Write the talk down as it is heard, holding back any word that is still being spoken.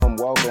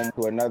welcome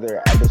to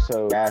another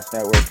episode of Gas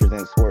Network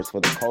Presents Sports for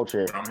the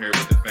Culture. I'm here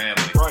with the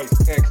family. Bryce,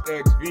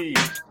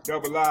 XXV,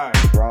 Double I,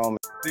 Rome,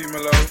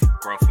 D-Malo,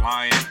 Gruff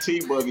Lion,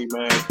 T-Buggy,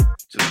 man.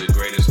 to the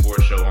greatest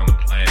sports show on the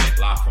planet,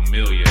 La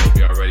Familia. Hope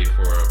y'all ready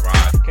for a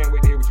ride. Can't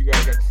wait to hear what you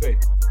guys got to say.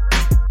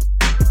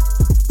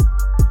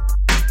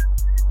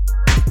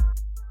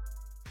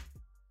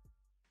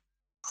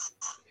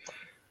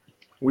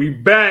 We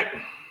back.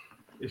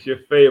 It's your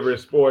favorite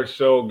sports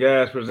show,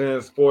 Gas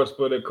Presents Sports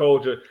for the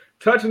Culture,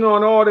 touching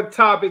on all the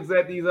topics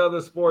that these other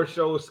sports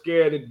shows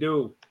scared to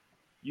do.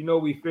 You know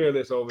we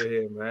fearless over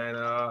here, man.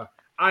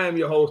 I am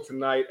your host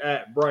tonight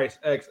at Bryce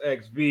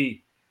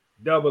XXV,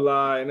 Double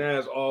I, and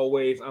as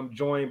always, I'm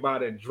joined by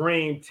the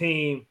Dream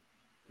Team,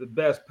 the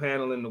best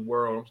panel in the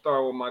world. I'm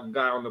starting with my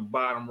guy on the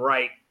bottom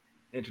right.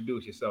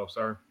 Introduce yourself,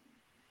 sir.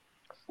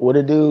 what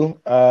it do?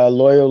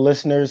 Loyal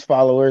listeners,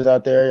 followers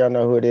out there, y'all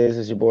know who it is.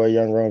 It's your boy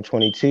Young Rome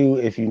 22.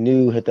 If you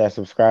new, hit that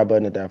subscribe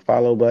button, hit that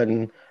follow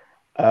button.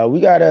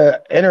 We got an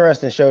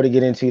interesting show to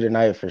get into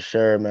tonight for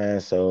sure, man.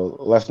 So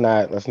let's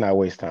not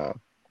waste time.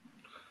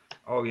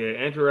 Oh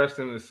yeah,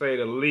 interesting to say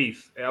the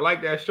least. Hey, I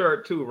like that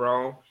shirt too,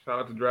 Ron. Shout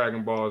out to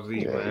Dragon Ball Z,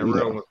 Yeah, man. you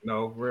Real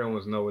know.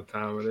 ones know what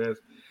time it is.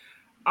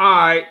 All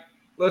right,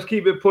 let's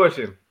keep it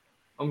pushing.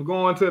 I'm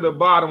going to the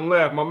bottom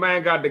left. My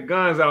man got the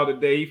guns out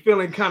today. He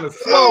feeling kind of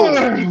slow.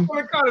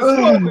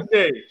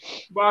 Today.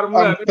 Bottom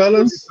left.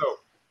 Fellas,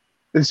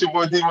 it's your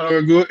boy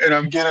D-Malo Good, and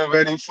I'm getting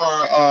ready for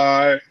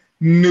our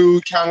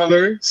new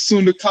calendar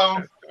soon to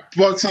come.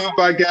 Brought to you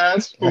by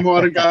Gas. From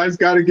all the guys,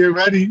 gotta get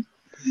ready.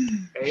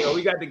 Hey, yo,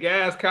 we got the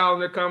gas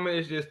calendar coming.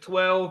 It's just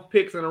 12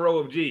 picks in a row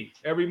of G.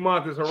 Every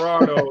month is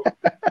Gerardo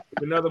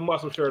with another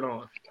muscle shirt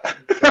on.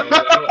 So,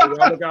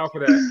 y'all look out for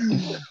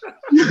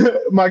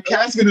that. My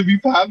cat's gonna be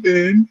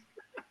popping.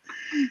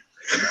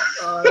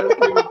 Let's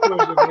keep it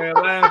pushing, man.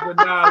 Last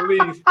but not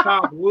least,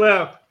 top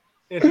left.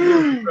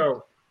 Introduce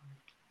yourself.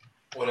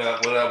 What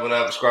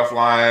up, Scruff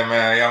Lion,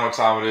 man? Y'all know what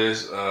time it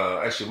is.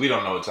 Actually, we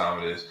don't know what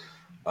time it is.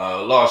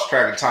 Lost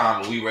track of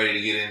time, but we ready to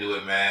get into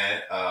it,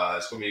 man.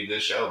 It's gonna be a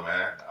good show,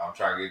 man. I'm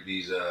trying to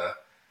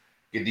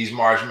get these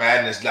March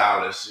Madness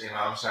dollars. You know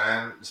what I'm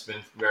saying? It's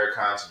been very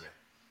kind to me.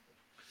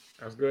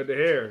 That's good to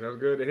hear. That's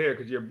good to hear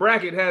because your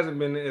bracket hasn't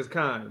been as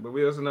kind, but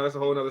that's a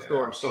whole other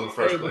story. I'm still in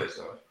first place,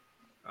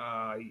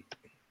 though.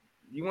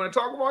 You want to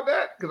talk about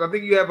that? Because I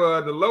think you have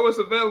the lowest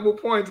available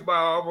points by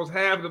almost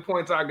half the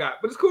points I got.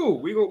 But it's cool.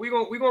 We're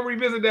gonna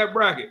revisit that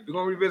bracket. We're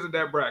gonna revisit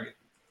that bracket.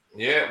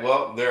 Yeah,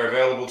 well, they're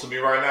available to me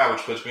right now,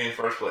 which puts me in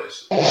first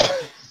place. All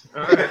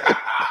right.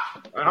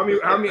 How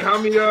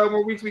many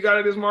more weeks we got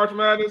at this March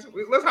Madness?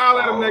 Let's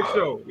holler at him next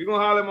show. We're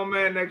gonna holler at my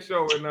man next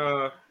show.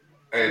 And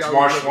hey, it's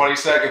March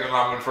 22nd, and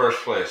I'm in first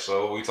place.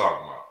 So what we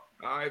talking about?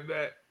 I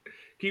bet.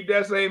 Keep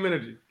that same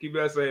energy.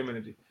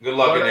 Good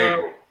luck in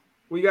April.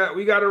 We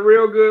got a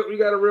real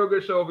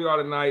good show for y'all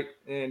tonight,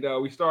 and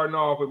we starting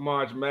off with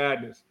March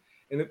Madness.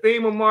 And the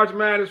theme of March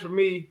Madness for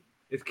me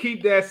is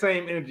keep that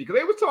same energy because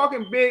they was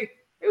talking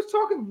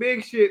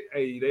big shit.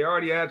 Hey, they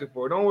already asked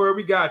for it. Don't worry,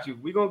 we got you.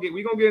 We gonna get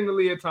into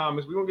Leah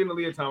Thomas. We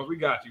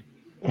got you.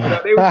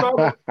 But,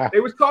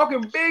 they was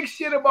talking big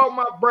shit about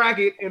my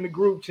bracket in the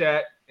group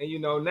chat, and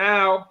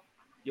now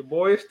your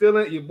boy is still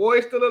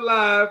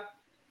alive.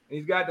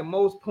 He's got the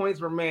most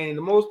points remaining,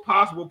 the most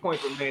possible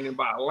points remaining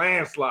by a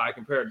landslide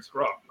compared to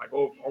Scruff, like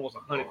almost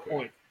 100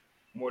 points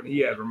more than he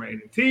has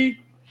remaining. T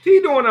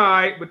doing all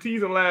right, but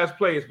T's in last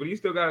place, but he's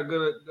still got a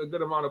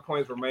good amount of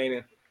points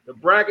remaining. The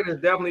bracket has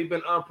definitely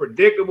been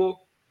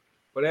unpredictable,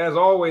 but as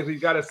always, we've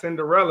got a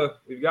Cinderella.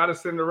 We've got a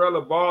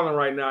Cinderella balling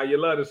right now. You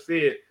love to see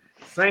it.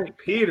 St.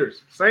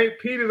 Peter's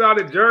out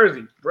of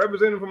Jersey,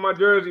 representing for my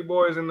Jersey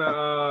boys in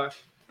the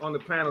on the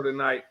panel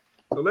tonight.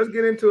 So let's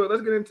get into it.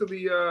 Let's get into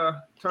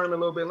the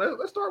tournament a little bit.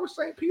 Let's start with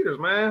St. Peter's,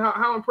 man.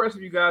 How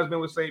impressive you guys been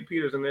with St.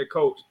 Peter's and their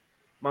coach,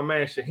 my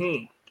man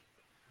Shaheen?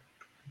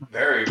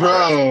 Very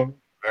impressed.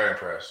 Very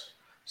impressed.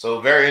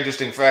 So very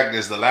interesting fact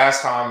is the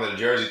last time that a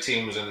Jersey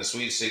team was in the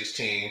Sweet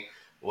 16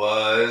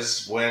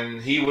 was when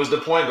he was the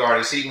point guard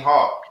at Seton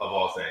Hall, of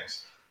all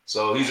things.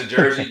 So he's a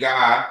Jersey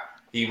guy.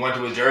 He went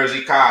to a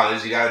Jersey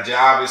college. He got a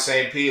job at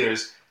St.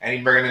 Peter's, and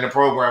he's bringing in a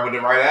program with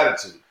the right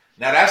attitude.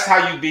 Now, that's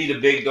how you beat a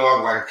big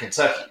dog like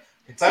Kentucky.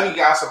 Kentucky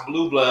got some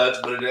blue bloods,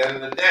 but at the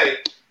end of the day,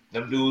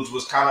 them dudes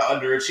was kind of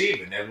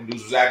underachieving. Them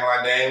dudes was acting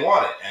like they ain't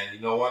want it. And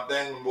you know one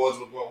thing, the boys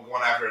were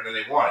going after it and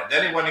they want it.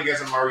 Then they went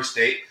against Murray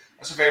State.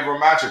 That's a favorable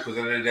matchup because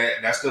at the end of the day,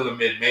 that's still a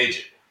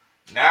mid-major.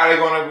 Now they're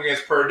going up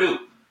against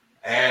Purdue.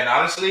 And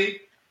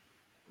honestly,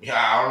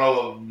 I don't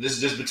know. This is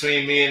just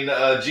between me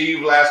and G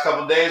the last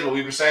couple of days, but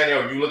we've been saying,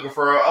 if you're looking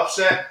for an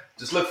upset,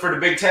 just look for the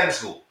Big Ten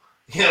school.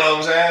 You know what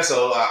I'm saying?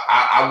 So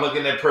I'm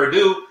looking at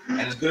Purdue,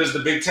 and as good as the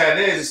Big Ten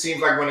is, it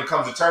seems like when it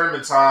comes to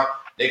tournament time,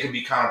 they can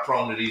be kind of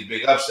prone to these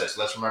big upsets.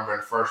 Let's remember in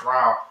the first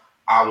round,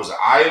 I was at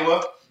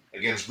Iowa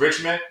against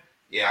Richmond.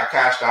 Yeah, I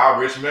cashed out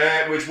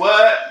Richmond. Which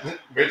what?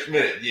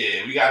 Richmond.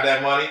 Yeah, we got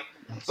that money.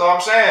 So I'm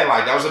saying,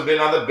 like, that was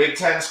another Big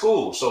Ten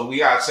school. So we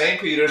got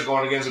St. Peter's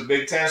going against a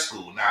Big Ten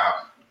school. Now,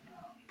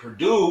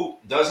 Purdue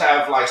does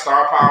have, like,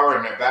 star power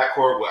in their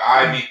backcourt with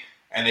Ivy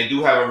and they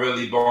do have a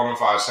really bona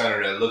fide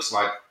center that looks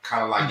like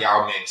kind of like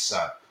Yao Ming's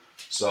son.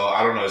 So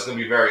I don't know. It's going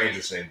to be very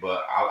interesting.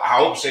 But I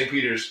hope St.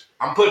 Peter's.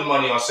 I'm putting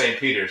money on St.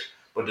 Peter's,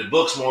 but the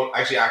books won't.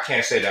 Actually, I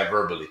can't say that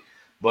verbally.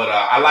 But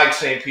I like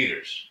St.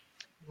 Peter's.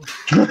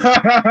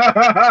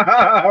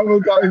 I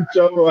was going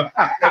to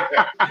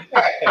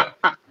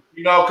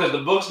Because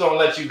the books don't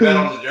let you bet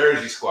on the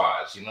Jersey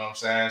squads. You know what I'm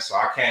saying? So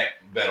I can't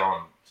bet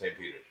on St.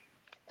 Peter's.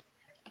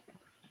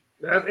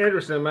 That's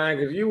interesting, man.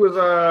 Because you was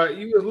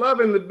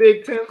loving the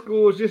Big Ten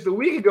schools just a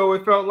week ago.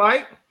 It felt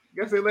like.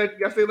 Guess they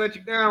let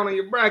you down on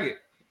your bracket.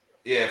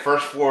 Yeah,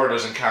 first four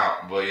doesn't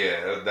count, but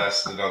yeah,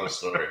 that's another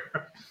story.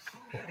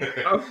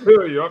 I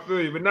feel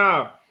you. But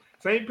now,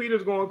 St.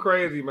 Peter's going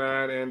crazy,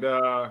 man. And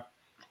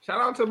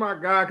shout out to my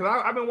guy,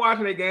 because I've been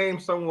watching the game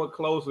somewhat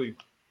closely.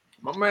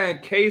 My man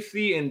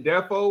KC and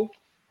Defo.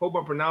 Hope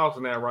I'm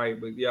pronouncing that right.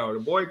 But yo, the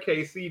boy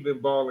KC been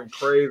balling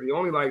crazy.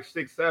 Only like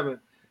 6'7",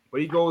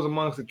 but he goes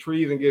amongst the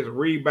trees and gets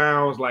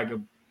rebounds like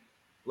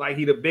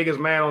he the biggest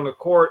man on the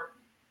court.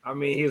 I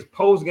mean, his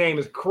post game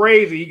is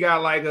crazy. He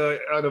got like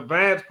an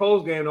advanced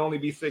post game to only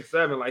be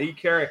 6'7". Like he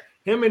carried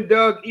him and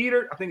Doug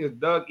Eater. I think it's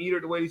Doug Eater,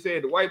 the way he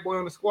said, the white boy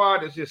on the squad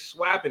that's just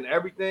swapping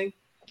everything,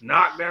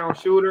 knockdown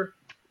shooter.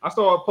 I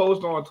saw a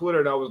post on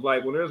Twitter that was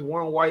like, when there's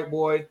one white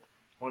boy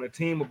on a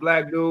team of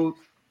black dudes,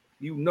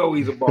 you know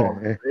he's a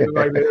baller. It's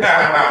like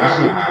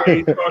that.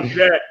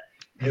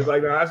 It's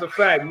like, no, that's a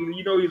fact.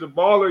 You know he's a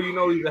baller. You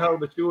know he's a hell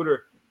of a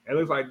shooter. And it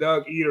looks like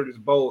Doug Eater is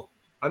both.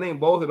 I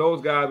think both of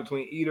those guys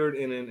between Eater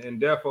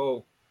and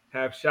Defo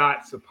have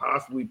shots to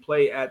possibly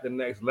play at the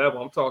next level.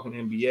 I'm talking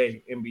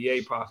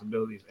NBA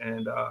possibilities.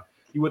 And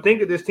you would think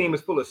that this team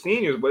is full of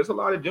seniors, but it's a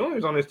lot of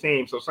juniors on this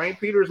team. So St.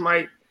 Peter's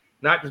might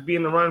not just be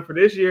in the run for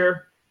this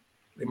year.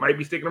 They might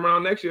be sticking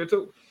around next year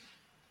too.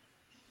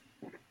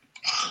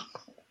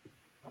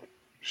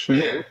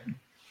 Yeah.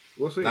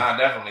 We'll see. Nah,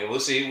 definitely. We'll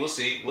see.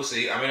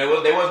 I mean,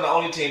 they wasn't the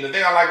only team. The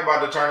thing I like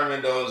about the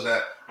tournament, though, is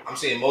that I'm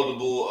seeing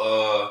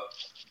multiple,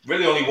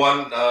 really only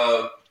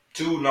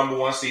two number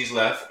one seeds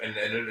left in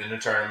the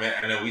tournament,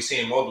 and then we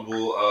seeing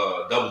multiple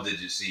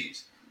double-digit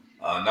seeds.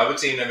 Another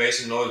team that made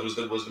some noise was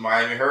the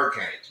Miami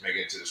Hurricanes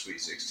making it to the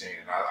Sweet 16,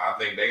 and I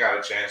think they got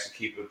a chance to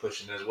keep it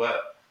pushing as well.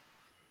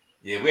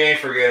 Yeah, we ain't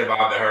forget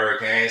about the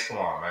Hurricanes. Come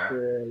on,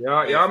 man.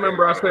 Yeah, y'all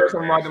remember I said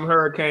something about them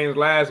Hurricanes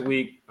last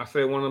week. I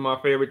said one of my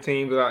favorite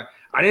teams that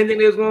I didn't think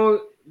they was going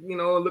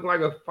to, look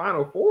like a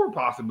Final Four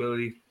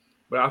possibility.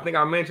 But I think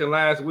I mentioned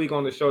last week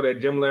on the show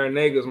that Jim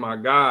Larinaga is my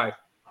guy.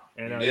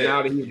 And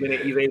now that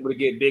he's able to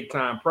get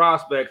big-time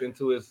prospects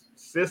into his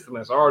system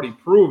that's already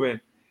proven,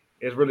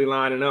 is really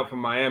lining up for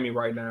Miami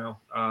right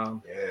now.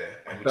 And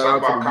we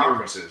talk about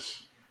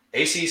conferences.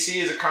 ACC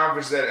is a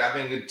conference that I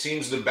think the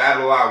teams to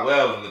battle out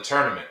well in the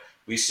tournament.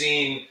 We've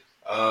seen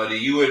the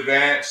U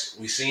advance.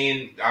 We've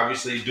seen,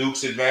 obviously,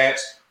 Duke's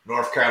advance.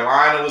 North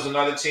Carolina was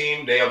another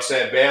team. They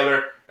upset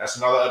Baylor. That's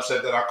another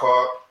upset that I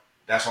caught.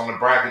 That's on the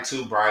bracket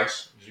too,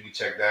 Bryce. You can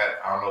check that.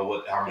 I don't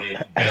know how many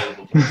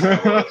available teams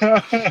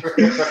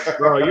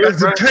Bro, as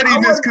the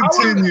pettiness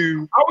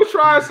continue. I was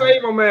trying to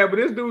save him, man, but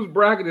this dude's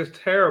bracket is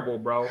terrible,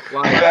 bro.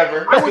 Like,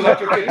 whatever. I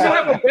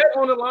have a bet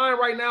on the line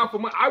right now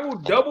for I will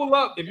double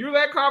up. If you're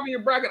that confident in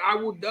your bracket, I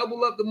will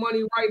double up the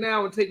money right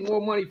now and take more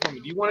money from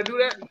you. Do you want to do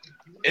that?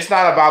 It's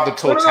not about the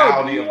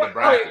totality of the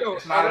bracket.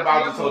 It's not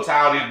about the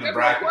totality of the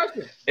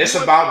bracket. It's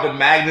about the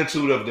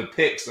magnitude of the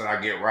picks that I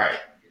get right.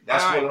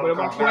 That's what but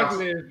my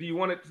question is, do you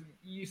want to?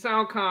 You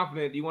sound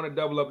confident. Do you want to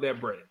double up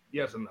that bread?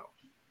 Yes or no?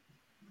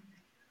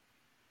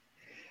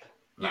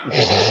 Nah.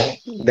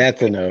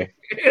 That's a no.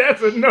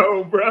 That's a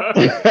no, bro.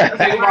 The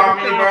thing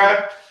about me,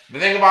 bro. The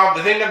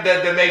thing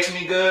that makes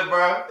me good,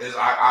 bro, is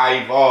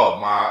I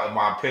evolve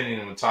my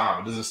opinion with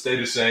time. It doesn't stay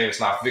the same. It's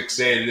not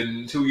fixated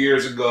in 2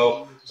 years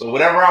ago. So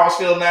whatever I was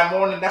feeling that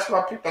morning, that's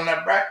what I picked on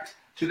that bracket.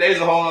 2 days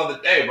is a whole other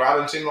day, bro. I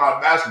done seen a lot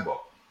of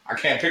basketball. I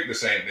can't pick the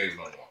same things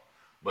no more.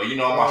 But my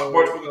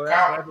sportsbook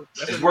account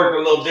is working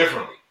a little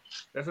differently.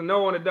 That's a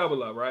no on the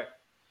double up, right?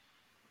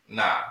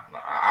 Nah,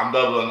 I'm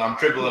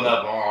tripling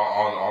up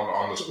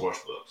on the sports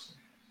books.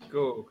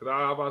 Cool, because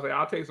I was about to say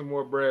I'll take some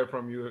more bread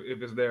from you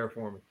if it's there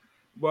for me.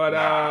 But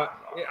I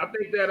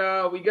think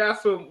that we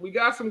got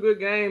some good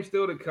games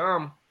still to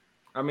come.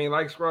 I mean,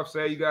 like Scruff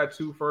said, you got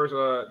two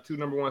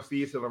number one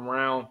seeds still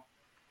around.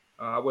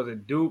 Was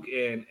it Duke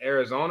and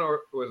Arizona,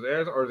 or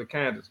was it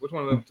Kansas? Which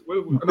one of them?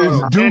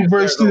 It's Duke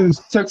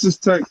versus Texas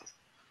Tech.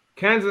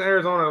 Kansas and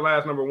Arizona are the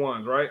last number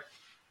ones, right?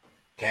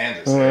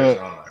 Kansas,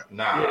 Arizona.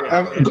 Nah.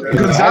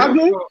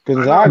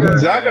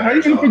 Gonzaga? How you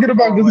even forget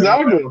about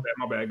Gonzaga?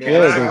 My bad.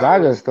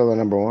 Gonzaga is still a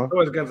number one.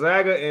 So is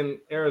Gonzaga and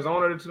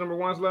Arizona the two number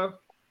ones left?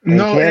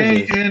 No,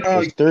 and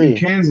three.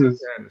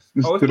 Kansas.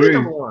 It's three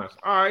number ones.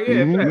 All right,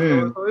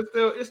 yeah.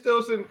 So it's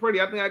still sitting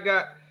pretty. I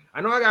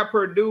know I got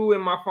Purdue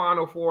in my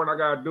Final Four, and I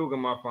got Duke in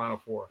my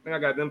Final Four. I think I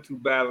got them two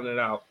battling it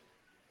out.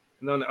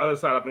 And on the other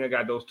side, I think I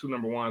got those two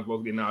number ones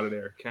both getting out of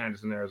there,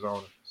 Kansas and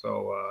Arizona.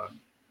 So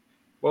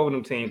both of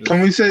them teams.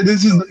 Can we say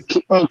this is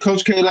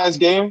Coach K last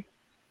game?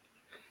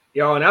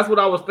 Yo, and that's what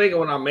I was thinking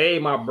when I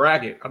made my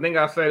bracket. I think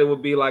I said it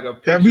would be like a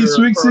picture Every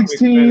Sweet perfect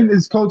 16 finish.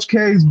 is Coach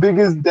K's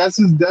biggest. That's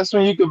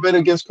when you can bet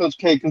against Coach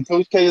K. Because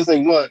Coach K is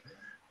like what,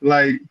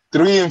 like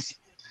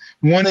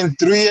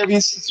 1-3 every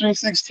Sweet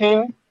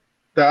 16.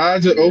 The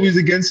odds are Yeah. always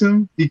against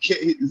him. He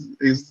can't.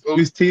 He's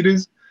always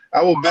teeters.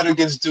 I will bet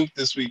against Duke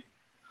this week.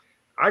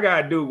 I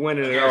got Duke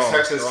winning it Against all,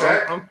 Texas so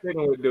Tech. I'm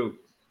sticking with Duke.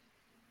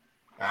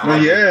 I Well,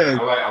 like Duke. yeah.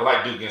 I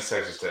like Duke against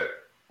Texas Tech.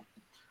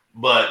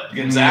 But Nah, I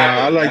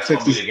Gonzaga, like that's gonna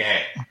be Texas. the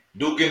game.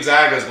 Duke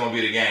Gonzaga is gonna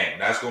be the game.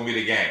 That's gonna be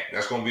the game.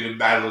 That's gonna be the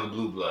battle of the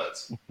blue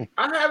bloods.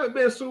 I haven't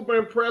been super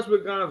impressed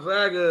with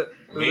Gonzaga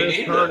for Me this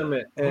neither.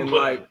 tournament, and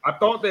like I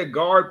thought that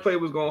guard play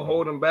was gonna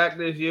hold them back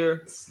this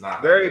year. It's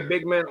not that Very good.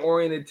 big man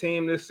oriented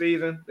team this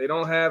season. They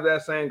don't have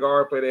that same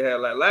guard play they had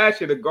like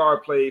last year. The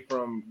guard play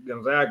from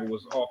Gonzaga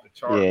was off the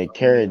charts. Yeah,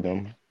 carried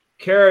them.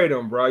 Carried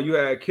them, bro. You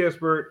had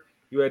Kispert,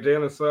 you had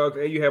Jalen Suggs,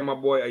 and you had my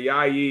boy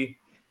Ayayi.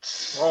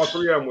 All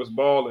three of them was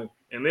balling.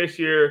 And this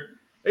year,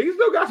 he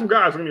still got some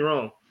guys. Don't get me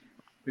wrong.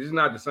 He's just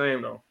not the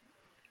same though.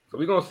 So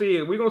we're gonna see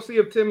it. We're gonna see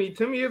if Timmy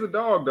is a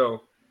dog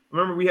though.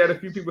 Remember, we had a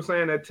few people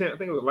saying that I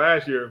think it was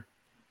last year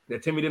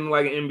that Timmy didn't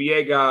like an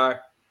NBA guy.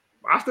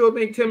 I still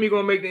think Timmy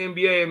gonna make the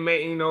NBA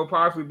and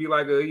possibly be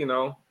like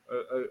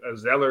a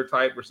Zeller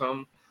type or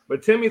something.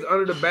 But Timmy's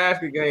under the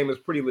basket game is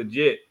pretty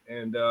legit,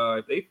 and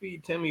if they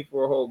feed Timmy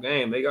for a whole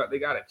game, they got a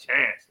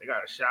chance. They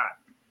got a shot.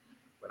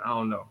 But I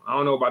don't know. I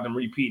don't know about them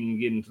repeating and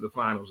getting to the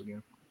finals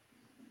again.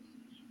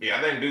 Yeah,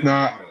 I think Duke.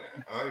 Nah.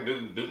 I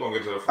think Duke gonna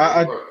get to the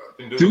finals.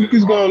 Duke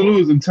is gonna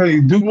lose. I'm telling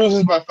you, Duke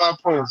loses by 5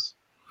 points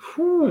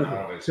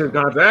To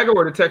Gonzaga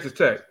or to Texas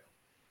Tech?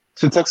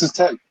 to Texas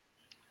Tech.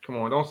 Come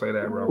on, don't say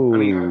that, bro. I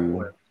need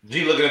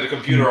G looking at the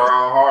computer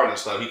all hard and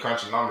stuff. He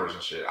crunching numbers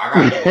and shit. I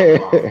got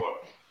Duke on the floor.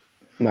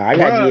 No, I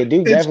got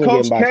Duke It's definitely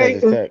Coach getting by K.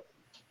 Texas Tech.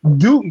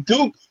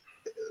 Duke.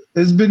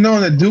 It's been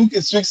known that Duke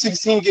in Sweet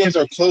 16 games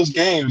are close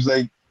games.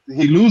 Like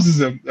he loses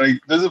them. Like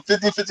there's a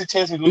 50-50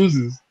 chance he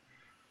loses.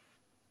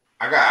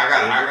 I got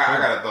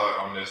a thought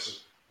on this.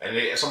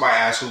 And somebody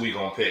asked who we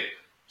gonna pick.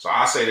 So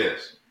I'll say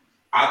this.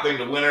 I think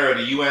the winner of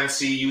the UNC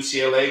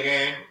UCLA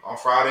game on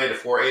Friday, the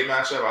 4-8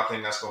 matchup, I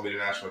think that's gonna be the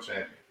national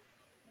champion.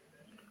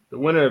 The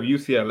winner of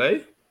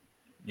UCLA?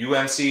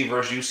 UNC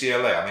versus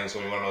UCLA. I think it's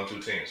gonna be one of those two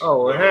teams.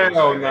 Oh,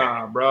 hell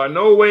nah, bro.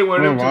 No way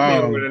one of them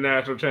two teams win a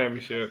national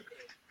championship.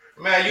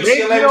 Man,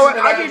 UCLA was in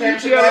the national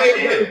championship last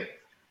year.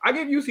 I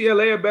give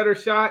UCLA a better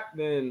shot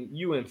than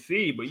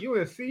UNC, but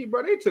UNC,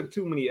 bro, they took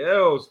too many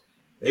L's.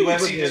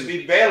 UNC just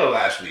beat Baylor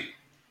last week.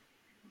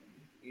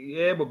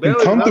 Yeah, but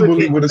Baylor's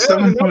comfortably with a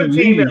 7-point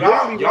lead.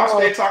 Y'all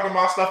stay talking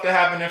about stuff that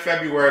happened in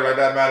February like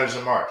that matters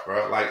in March,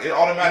 bro. Like it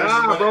all that matters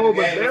is winning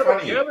the game in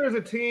front of you. Baylor is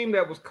a team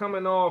that was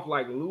coming off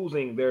like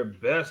losing their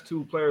best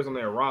two players on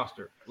their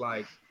roster.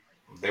 Like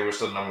they were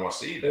still number one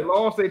seed. They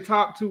lost their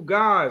top two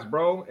guys,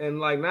 bro. And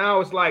like now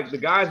it's like the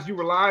guys you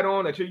relied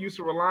on that you're used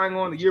to relying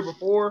on the year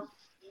before,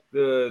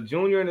 the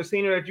junior and the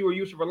senior that you were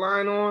used to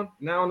relying on.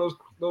 Now in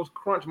those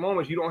crunch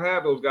moments, you don't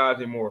have those guys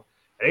anymore.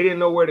 They didn't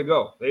know where to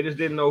go. They just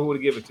didn't know who to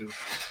give it to.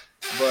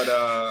 But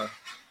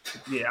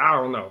yeah, I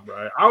don't know,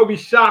 bro. I would be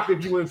shocked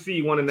if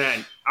UNC won in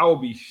that. I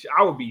would be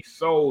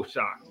so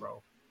shocked,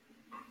 bro.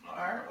 All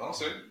right, I'll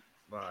see.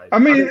 I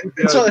mean,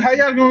 so how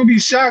y'all gonna be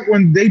shocked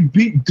when they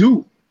beat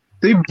Duke?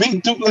 They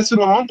beat Duke less than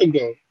a month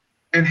ago,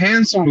 and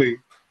handsomely.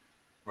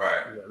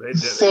 Right. Yeah,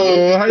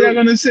 so how y'all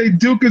gonna say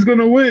Duke is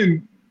gonna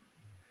win?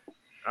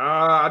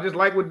 I just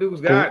like what Duke's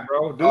got,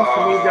 bro. Duke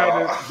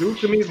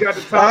to me's got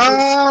the top.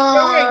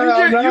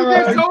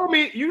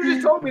 You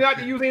just told me not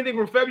to use anything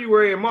from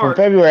February and March. From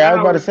February, I was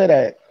about to say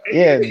that.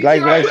 Yeah,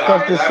 like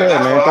Steph just said,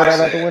 man, throw that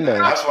out the window.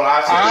 That's what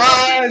I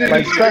said.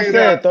 Like Steph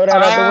said, throw that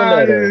out the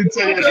window.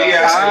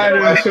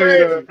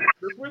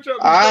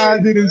 I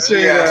didn't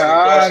say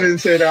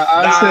that.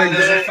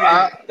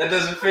 That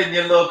doesn't fit in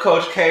your little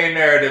Coach K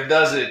narrative,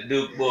 does it,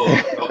 Duke Bull?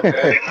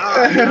 Okay.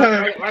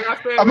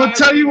 I'm gonna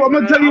tell you when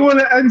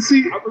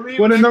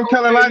a North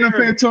Carolina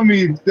fan told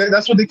me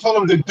that's what they call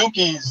them, the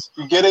Dookies.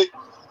 You get it?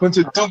 Bunch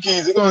of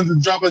Dookies. They're going to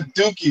drop a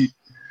Dookie.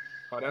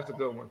 Oh, that's a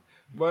good one.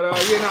 But now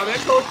that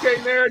Coach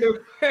K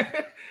narrative, is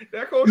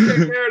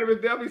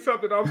definitely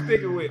something I'm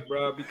sticking with,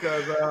 bro.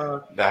 Because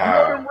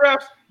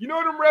you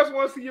know them refs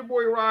want to see your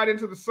boy ride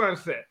into the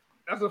sunset.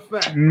 That's a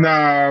fact. Bro.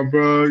 Nah,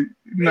 bro.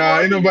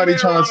 Ain't nobody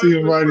trying to see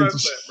him ride into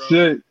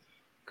shit.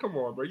 Come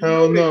on, bro.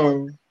 Hell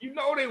no. You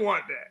know they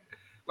want that.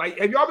 Like,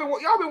 have y'all been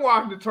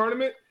watching the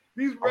tournament?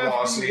 These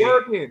refs be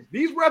working.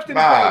 These refs didn't.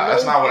 Nah,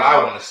 that's not what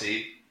I want to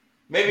see.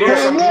 Maybe there's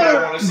some people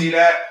that want to see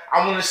that.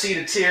 I want to see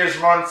the tears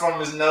run from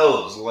his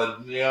nose. Like,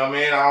 you know what I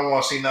mean? I don't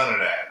want to see none of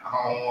that.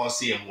 I don't want to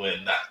see him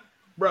win that.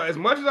 Bro, as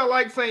much as I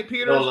like St.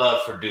 Peter's. No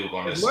love for Duke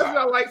on this side. As much as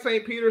I like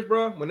St. Peter's,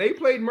 bro, when they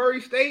played Murray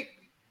State,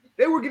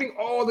 they were getting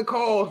all the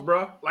calls,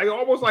 bro. Like,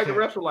 almost like the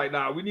refs were like,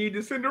 nah, we need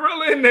the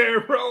Cinderella in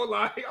there, bro.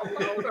 Like, I'm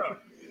like, hold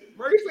up.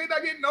 Murray State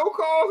not getting no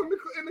calls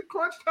in the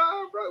crunch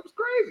time, bro. It was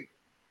crazy.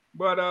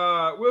 But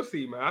we'll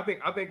see, man. I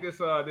think this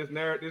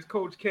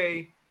Coach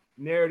K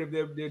narrative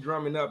they're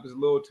drumming up is a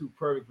little too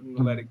perfect for them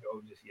to let it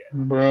go just yet.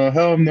 Bro,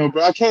 hell no,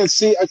 bro. I can't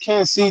see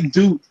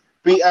Duke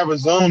beat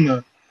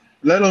Arizona,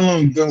 let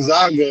alone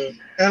Gonzaga.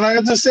 And like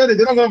I just said, they're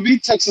not going to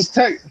beat Texas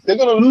Tech. They're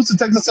going to lose to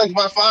Texas Tech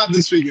by 5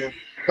 this weekend.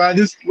 By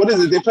this, what is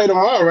it? They play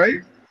tomorrow,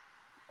 right?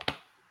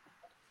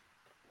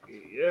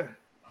 Yeah.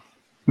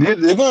 They're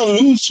going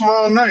to lose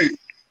tomorrow night.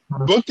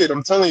 Book it.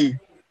 I'm telling you.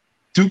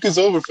 Duke is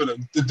over for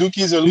them. The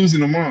Dukies are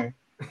losing tomorrow.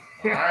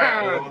 All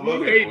right, we're gonna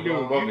book You it. hate We're Duke.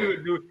 gonna book You it.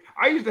 do Duke.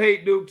 I used to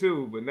hate Duke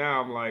too, but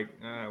now I'm like,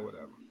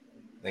 whatever.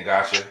 They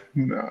got you.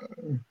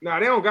 Nah,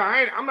 they don't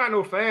got. I'm not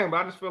no fan, but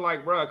I just feel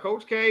like, bro,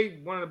 Coach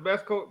K, one of the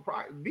best coach,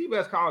 the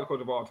best college coach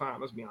of all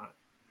time. Let's be honest.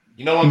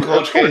 You know when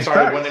Coach K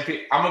started facts.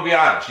 winning? I'm gonna be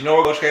honest. You know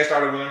where Coach K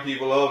started winning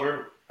people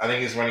over? I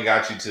think it's when he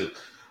got you too.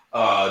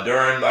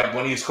 During like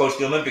when he was coaching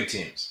the Olympic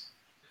teams.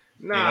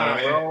 Nah, you know what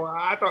I mean? bro.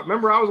 I thought.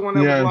 Remember, I was one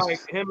that Yes. was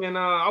like him and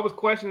I was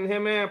questioning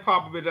him and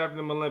Popovich after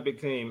them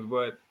Olympic teams,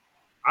 but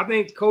I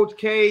think Coach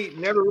K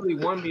never really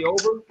won me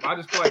over. I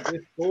just feel like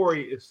this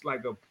story is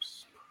like a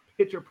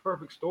picture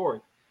perfect story.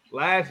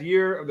 Last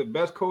year of the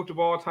best coach of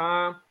all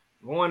time,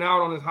 going out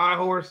on his high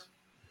horse.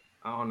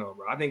 I don't know,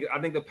 bro. I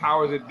think the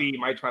powers that be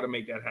might try to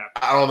make that happen.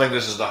 I don't think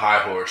this is the high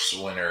horse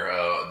winner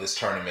this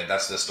tournament.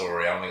 That's the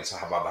story. I don't think it's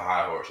about the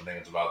high horse. I think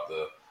it's about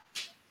the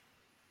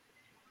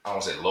I don't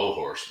want to say low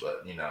horse,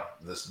 but you know,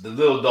 the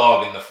little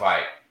dog in the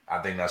fight. I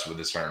think that's what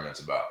this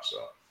tournament's about. So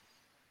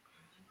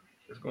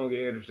it's gonna get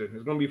interesting.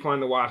 It's gonna be fun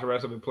to watch the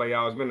rest of it play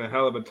out. It's been a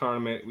hell of a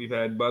tournament. We've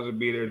had buzzer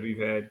beaters, we've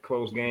had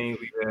close games,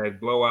 we've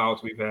had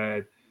blowouts, we've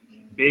had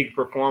big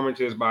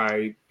performances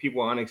by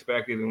people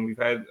unexpected, and we've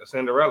had a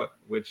Cinderella,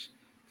 which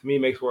to me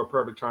makes for a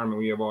perfect tournament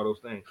when you have all those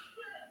things.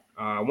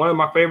 One of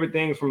my favorite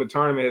things from the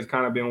tournament has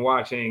kind of been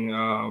watching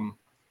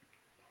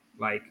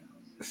like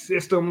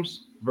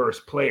systems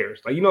versus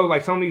players. Like, you know,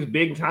 like some of these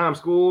big time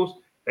schools,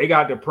 they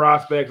got the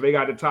prospects, they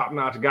got the top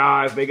notch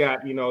guys, they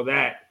got, you know,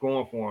 that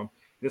going for them.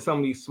 Then some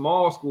of these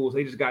small schools,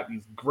 they just got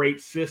these great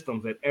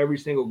systems that every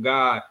single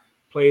guy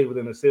plays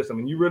within the system.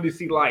 And you really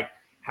see like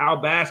how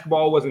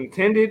basketball was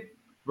intended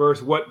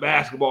versus what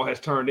basketball has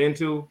turned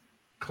into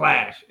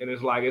clash. And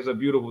it's like, it's a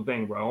beautiful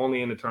thing, bro.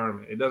 Only in the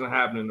tournament. It doesn't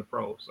happen in the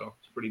pros. So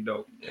it's pretty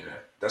dope. yeah,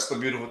 that's the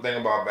beautiful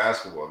thing about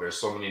basketball. There's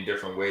so many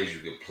different ways you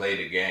can play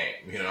the game.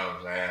 You know what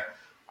I'm saying?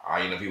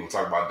 You know, people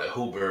talk about the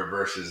hooper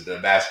versus the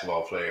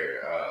basketball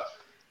player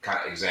kind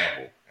of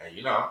example. And,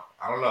 you know,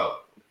 I don't know.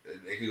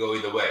 It could go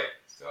either way.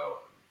 So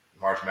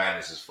March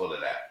Madness is full of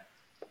that.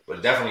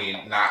 But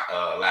definitely not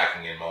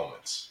lacking in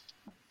moments.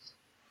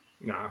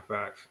 Nah,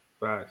 facts.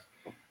 All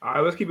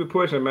right, let's keep it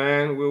pushing,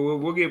 man.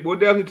 We'll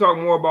definitely talk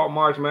more about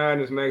March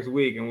Madness next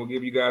week, and we'll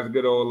give you guys a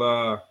good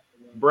old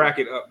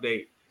bracket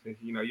update. Since,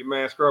 you know, your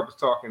man Scrub is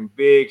talking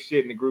big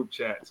shit in the group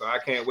chat, so I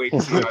can't wait to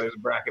see how this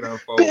bracket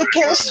unfolds.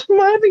 Big ass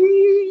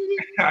money.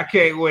 I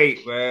can't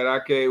wait, man. I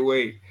can't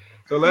wait.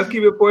 So let's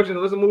keep it pushing.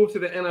 Let's move to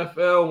the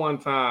NFL one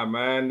time,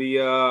 man.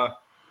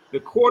 The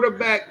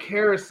quarterback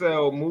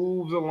carousel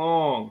moves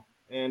along,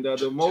 and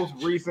the most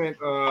recent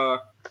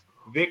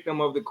victim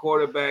of the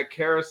quarterback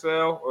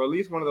carousel, or at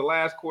least one of the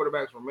last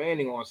quarterbacks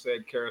remaining on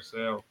said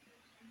carousel,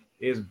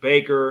 is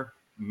Baker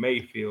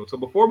Mayfield. So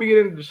before we get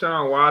into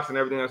Deshaun Watson and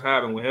everything that's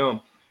happened with him,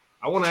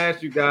 I want to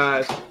ask you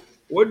guys,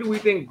 what do we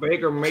think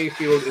Baker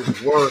Mayfield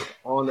is worth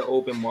on the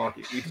open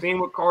market? We've seen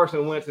what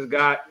Carson Wentz has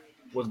got,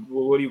 was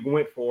what he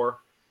went for.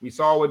 We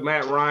saw what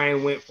Matt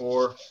Ryan went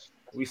for.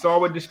 We saw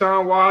what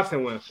Deshaun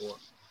Watson went for.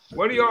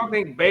 What do y'all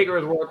think Baker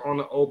is worth on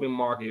the open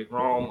market?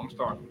 Rome, I'm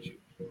starting with you.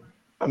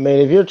 I mean,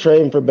 if you're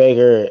trading for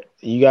Baker,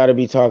 you got to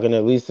be talking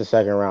at least a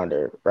second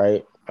rounder,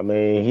 right? I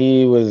mean,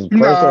 he was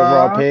first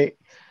overall pick,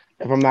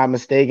 if I'm not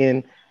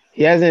mistaken.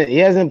 He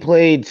hasn't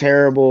played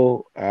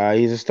terrible.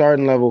 He's a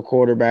starting level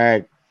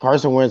quarterback.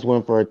 Carson Wentz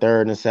went for a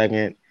third and a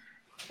second.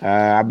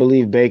 I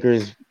believe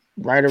Baker's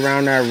right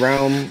around that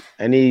realm,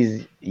 and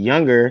he's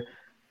younger,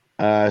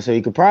 so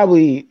you could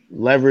probably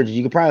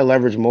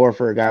leverage more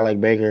for a guy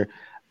like Baker.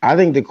 I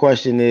think the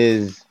question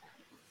is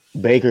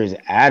Baker's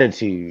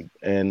attitude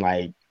and,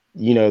 like,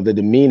 you know, the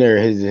demeanor,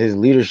 his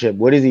leadership.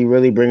 What is he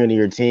really bringing to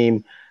your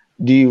team?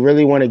 Do you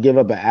really want to give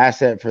up an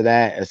asset for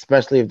that,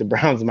 especially if the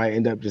Browns might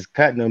end up just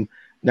cutting him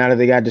now that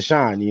they got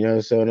Deshaun, you know?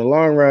 So in the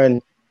long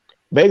run,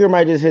 Baker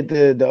might just hit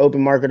the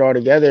open market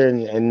altogether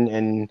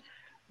and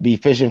be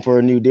fishing for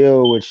a new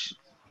deal, which,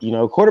 you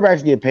know,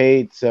 quarterbacks get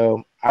paid.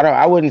 So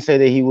I wouldn't say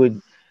that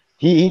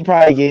he'd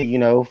probably get, you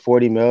know,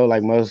 40 mil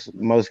like most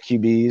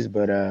QBs,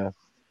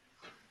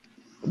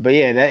 but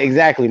yeah, that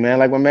exactly, man.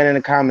 Like my man in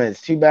the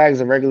comments, 2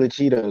 bags of regular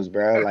Cheetos,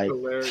 bro. That's Like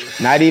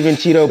hilarious. not even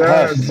Cheeto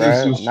That's puffs,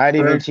 bro. Not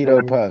even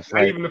Cheeto puffs.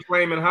 Not Like even the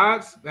Flaming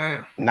Hots?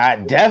 Damn.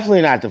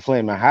 definitely not the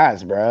Flaming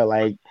Hots, bro.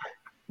 Like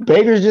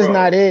Baker's just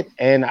not it,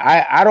 and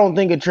I don't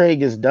think a trade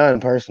gets done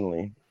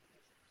personally.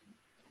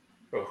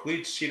 Bro, who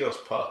eats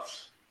Cheetos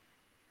Puffs?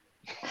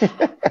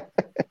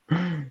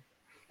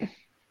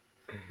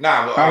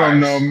 Nah, I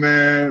don't know,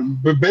 man.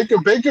 But Baker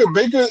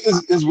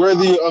is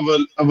worthy of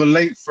a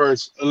late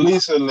first, at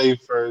least a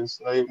late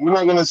first. Like, we're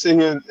not gonna sit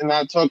here and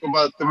not talk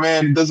about the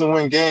man who doesn't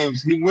win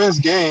games. He wins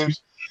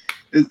games.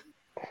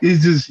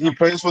 He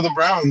plays for the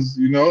Browns.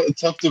 You know, a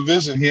tough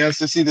division. He has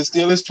to see the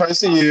Steelers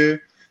twice a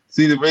year,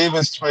 see the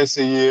Ravens twice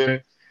a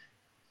year.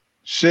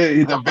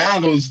 Shit, the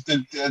Bengals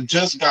that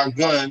just got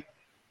good.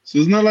 So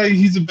it's not like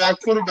he's a bad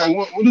quarterback.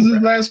 What is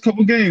his last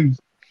couple games?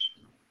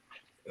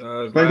 His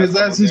Like last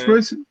couple his games.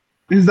 first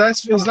his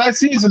last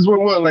seasons were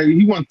what? Like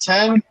he won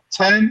 10,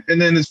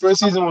 and then his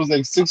first season was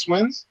like 6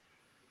 wins.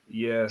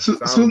 Yeah, So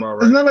sounds about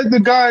it's right. not like the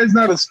guy is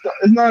not a. It's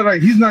not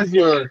like he's not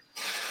your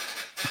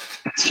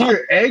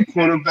tier A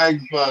quarterback,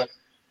 but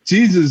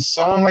Jesus,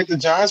 someone like the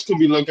Giants could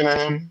be looking at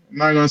him. I'm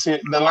not gonna say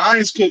it. The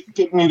Lions could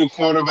need a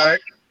quarterback.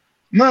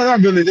 No, not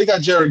really. They got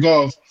Jared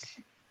Goff.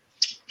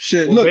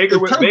 Shit, Well, look, if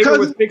Kirk Baker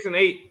was Cousins,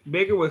 6-8.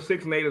 Baker was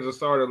 6-8 as a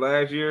starter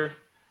last year,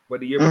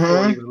 but the year uh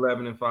before he huh. was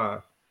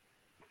 11-5.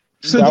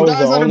 So That the was the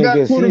guy's not a only bad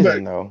good quarterback.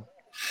 season though.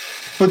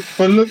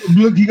 But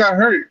look, he got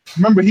hurt.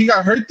 Remember, he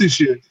got hurt this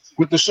year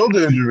with the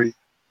shoulder injury.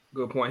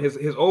 Good point. His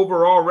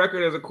overall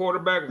record as a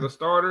quarterback, as a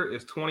starter,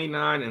 is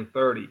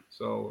 29-30.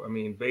 So I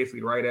mean,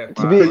 basically right at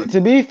To be 500.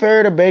 to be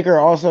fair to Baker,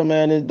 also,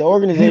 man, the He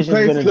organization's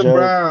played been for a the joke.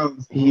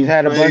 Browns. He's He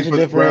had a bunch played of for the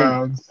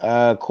different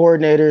Browns.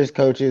 coordinators,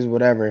 coaches,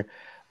 whatever.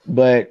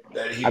 But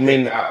That he I picked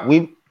mean, out.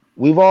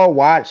 we've all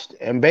watched,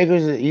 and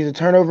he's a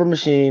turnover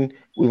machine.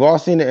 We've all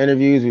seen the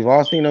interviews. We've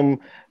all seen him.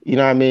 You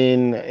know what I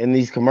mean, in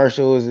these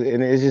commercials,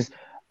 and it's just,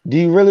 do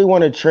you really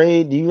want to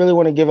trade? Do you really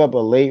want to give up a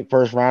late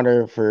first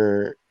rounder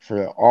for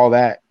all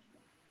that?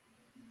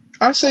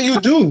 I say you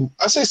do.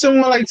 I say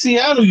someone like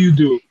Seattle, you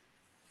do.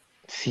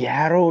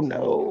 Seattle,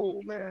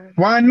 no, man.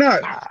 Why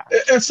not? Nah.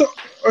 If so,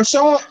 or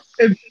someone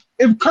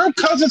if Kirk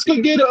Cousins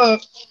could get a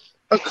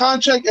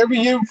contract every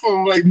year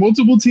from like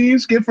multiple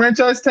teams, get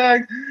franchise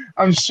tag,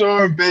 I'm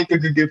sure Baker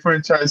could get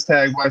franchise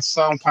tag by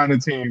some kind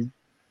of team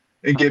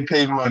and get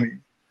paid money.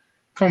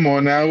 Come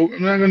on now.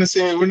 I'm not gonna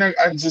say we're not.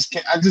 I just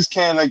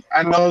can't. Like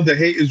I know the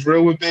hate is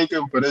real with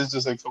Baker, but it's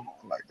just like come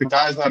on. Like the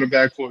guy's not a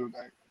bad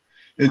quarterback.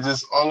 It's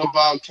just all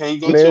about can he I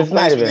go mean, to a it's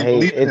not place where even they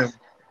hate. believe in him.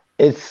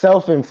 It's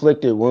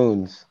self-inflicted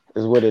wounds,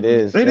 is what it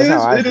is. It That's how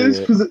is. I It see is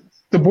it. because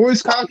the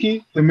boy's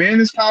cocky. The man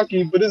is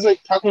cocky, but it's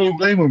like how can you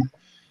blame him?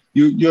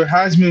 You're a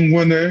Heisman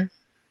winner,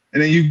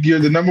 and then you're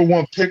the number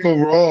one pick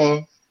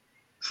overall.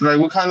 So like,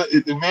 what kind of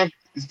the man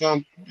is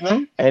going? You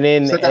know, And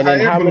it's then like a and hot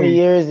then air how many balloon.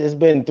 years? It's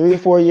been 3,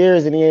 4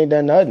 years, and he ain't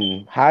done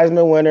nothing.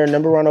 Heisman winner,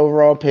 #1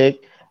 overall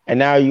pick, and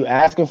now you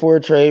asking for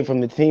a trade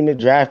from the team that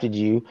drafted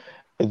you.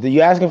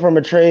 You asking from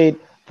a trade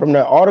from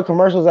all the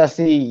commercials I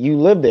see. You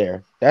live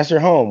there. That's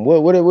your home.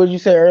 What did you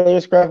say earlier,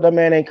 Scruff? That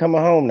man ain't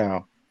coming home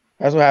now.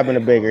 That's what He happened to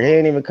ain't coming Baker. He home.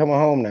 ain't even coming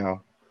home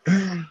now.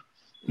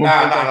 My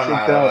Nah, boy nah, got nah, kicked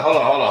nah, nah. out.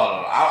 Hold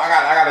on.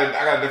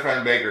 I got to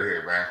defend Baker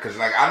here, man. Because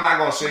like I'm not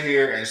gonna sit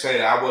here and say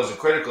that I wasn't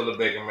critical of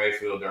Baker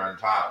Mayfield during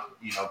the time,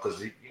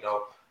 because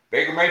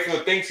Baker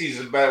Mayfield thinks he's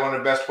one of the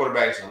best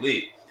quarterbacks in the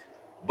league.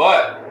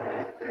 But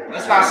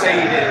let's not say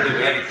he didn't do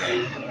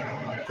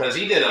anything because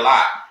he did a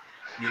lot.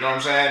 You know what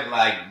I'm saying?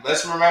 Like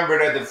let's remember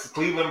that the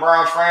Cleveland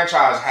Browns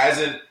franchise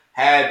hasn't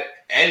had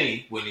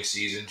any winning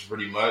seasons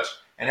pretty much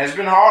and has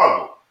been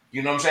horrible.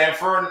 You know what I'm saying?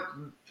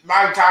 For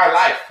my entire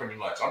life, pretty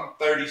much. I'm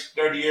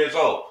 30 years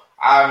old.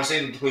 I haven't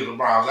seen the Cleveland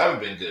Browns ever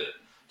been good.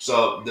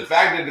 So the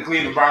fact that the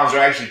Cleveland Browns are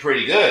actually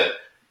pretty good,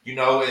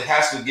 it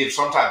has to give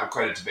some type of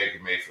credit to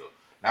Baker Mayfield.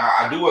 Now,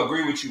 I do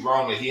agree with you,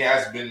 Ron, that he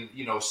has been,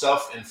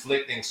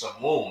 self-inflicting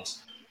some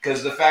wounds.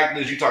 Because the fact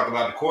is, you talked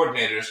about the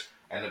coordinators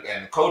and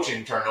the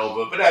coaching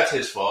turnover, but that's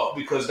his fault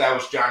because that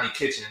was Johnny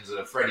Kitchens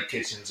or Freddie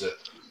Kitchens or,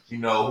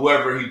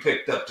 whoever he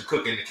picked up to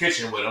cook in the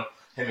kitchen with him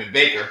and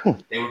Baker.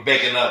 They were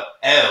baking up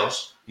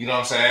L's. You know what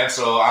I'm saying?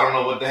 So I don't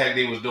know what the heck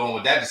they was doing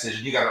with that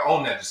decision. You got to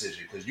own that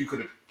decision because you could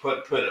have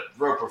put a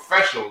real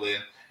professional in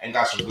and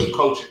got some good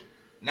coaching.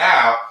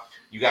 Now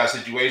you got a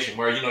situation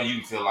where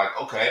you feel like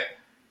okay,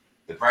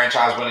 the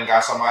franchise went and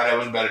got somebody that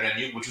was better than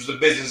you, which was a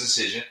business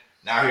decision.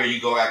 Now here you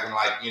go acting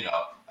like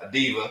a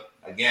diva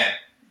again.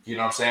 You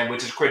know what I'm saying?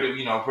 Which is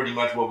pretty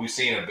much what we've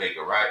seen in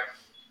Baker, right?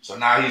 So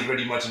now he's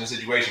pretty much in a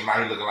situation.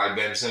 Now he's looking like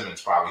Ben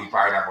Simmons. Probably he's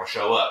probably not going to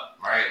show up,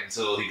 right,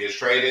 until he gets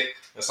traded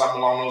or something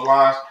along those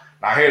lines.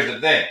 Now, here's the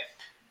thing.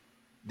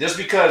 Just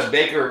because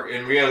Baker,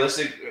 in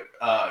realistic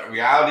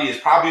reality, is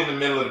probably in the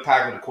middle of the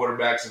pack of the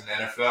quarterbacks in the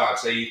NFL, I'd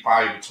say he's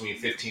probably between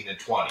 15 and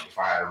 20 if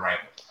I had to rank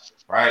him,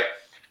 right?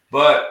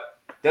 But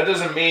that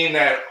doesn't mean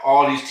that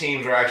all these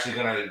teams are actually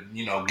going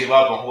to, give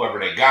up on whoever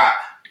they got.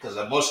 Because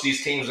most of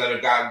these teams that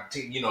have got,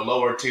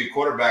 lower tier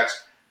quarterbacks,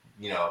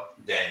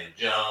 Daniel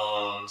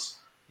Jones,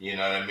 you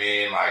know what I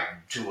mean? Like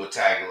Tua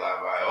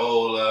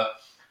Tagovailoa,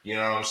 you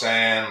know what I'm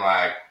saying?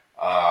 Like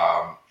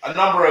a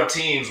number of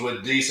teams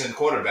with decent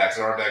quarterbacks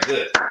that aren't that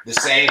good. The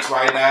Saints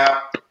right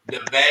now, the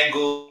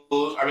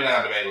Bengals. I mean,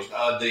 not the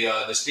Bengals.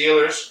 The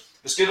Steelers.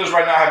 The Steelers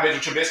right now have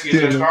Mitchell Trubisky as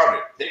their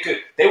starter.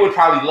 They would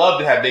probably love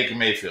to have Baker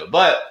Mayfield,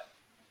 but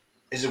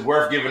is it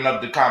worth giving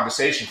up the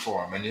compensation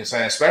for him? And you're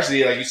saying,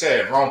 especially like you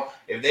said,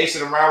 if they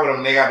sit around with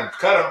him, they got to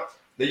cut him.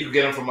 Then you can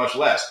get him for much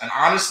less. And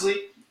honestly,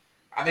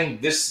 I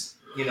think this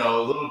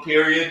little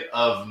period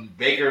of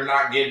Baker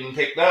not getting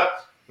picked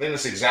up, I think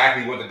that's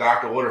exactly what the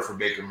doctor ordered for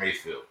Baker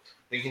Mayfield.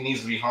 I think he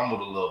needs to be humbled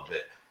a little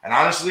bit. And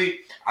honestly,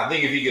 I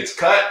think if he gets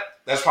cut,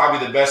 that's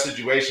probably the best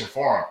situation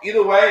for him.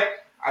 Either way,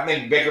 I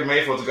think Baker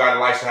Mayfield's a guy that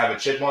likes to have a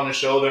chip on his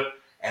shoulder,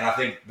 and I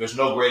think there's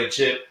no greater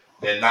chip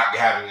than not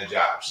having a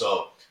job.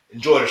 So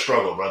enjoy the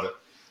struggle, brother.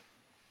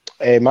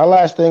 Hey, my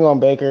last thing on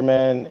Baker,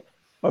 man.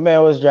 My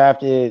man was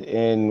drafted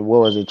in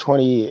what was it,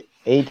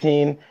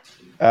 2018.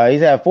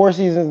 He's had 4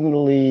 seasons in the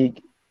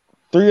league.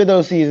 3 of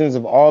those seasons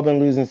have all been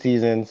losing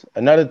seasons.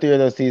 Another 3 of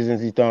those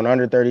seasons, he's thrown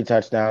under 30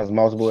 touchdowns,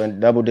 multiple and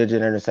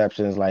double-digit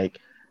interceptions. Like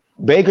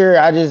Baker,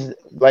 I just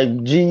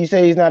like G. You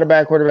say he's not a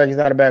bad quarterback. He's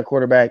not a bad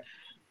quarterback.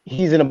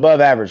 He's an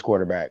above-average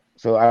quarterback.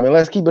 So I mean,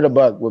 let's keep it a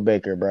buck with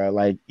Baker, bro.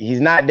 Like he's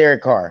not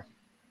Derek Carr.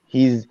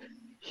 He's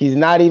he's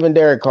not even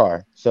Derek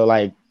Carr. So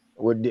like,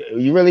 would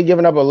you really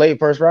giving up a late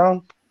first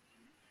round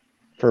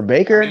for I mean,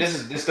 Baker? this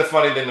is the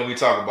funny thing that we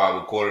talk about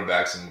with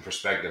quarterbacks and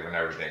perspective and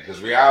everything.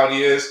 Because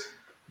reality is,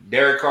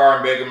 Derek Carr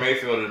and Baker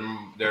Mayfield,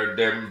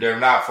 they're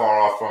not far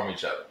off from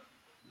each other.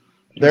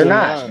 They're They're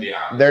not. To not.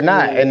 be They're honest.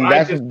 not, and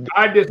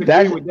I disagree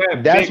that's with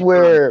that. that's big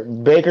where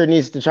Baker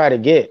needs to try to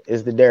get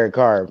is the Derek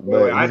Carr, Wait,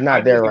 wait, but he's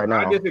not there right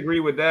I now. disagree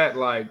with that.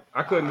 Like,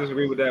 I couldn't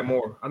disagree with that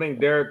more. I think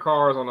Derek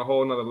Carr is on a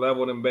whole nother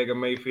level than Baker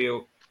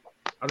Mayfield.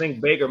 I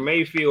think Baker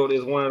Mayfield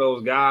is one of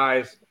those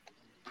guys.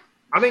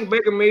 I think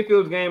Baker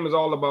Mayfield's game is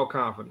all about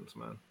confidence,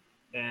 man.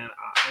 And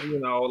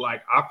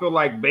like I feel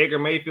like Baker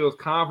Mayfield's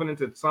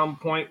confidence at some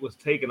point was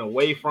taken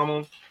away from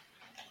him.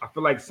 I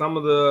feel like some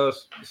of the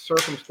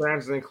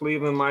circumstances in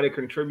Cleveland might have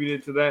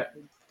contributed to that.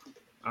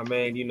 I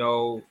mean,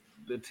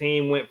 the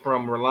team went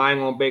from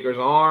relying on Baker's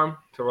arm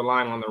to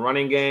relying on the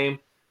running game.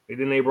 And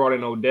then they brought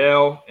in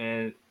Odell,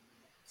 and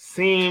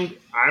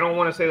I don't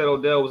want to say that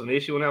Odell was an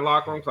issue in that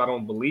locker room because I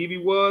don't believe he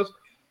was,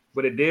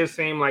 but it did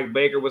seem like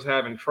Baker was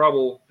having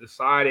trouble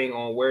deciding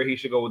on where he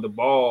should go with the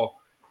ball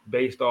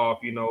based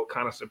off,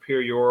 kind of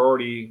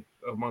superiority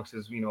amongst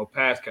his,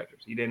 pass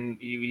catchers. He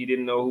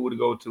didn't know who to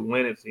go to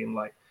when, it seemed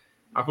like.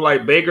 I feel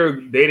like Baker,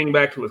 dating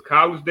back to his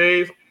college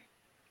days,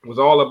 was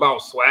all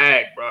about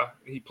swag, bro.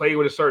 He played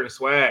with a certain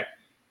swag.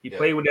 He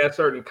played with that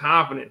certain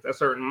confidence, that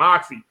certain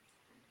moxie.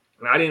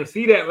 And I didn't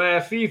see that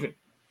last season.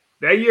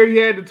 That year he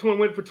had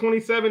went for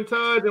 27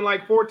 tuds and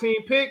like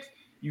 14 picks.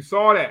 You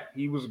saw that.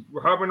 He was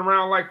hovering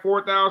around like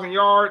 4,000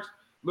 yards,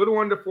 little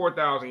under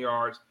 4,000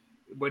 yards.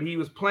 But he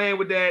was playing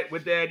with that,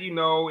 and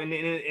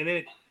then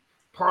it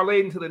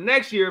parlayed into the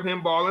next year of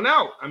him balling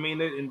out. I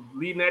mean, and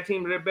leading that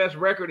team to their best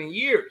record in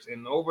years.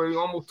 And over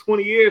almost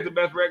 20 years, the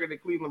best record the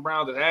Cleveland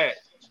Browns have had.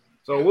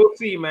 So we'll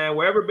see, man.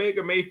 Wherever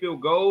Baker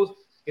Mayfield goes,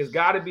 it's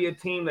got to be a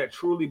team that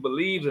truly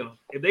believes in him.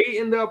 If they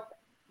end up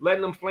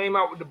letting them flame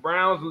out with the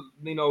Browns,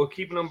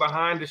 keeping them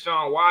behind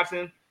Deshaun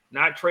Watson,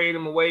 not trading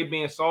him away,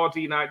 being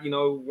salty, not,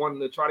 wanting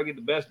to try to get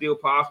the best deal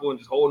possible and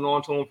just holding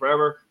on to him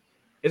forever,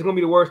 it's going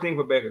to be the worst thing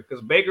for Baker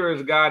because Baker is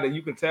a guy that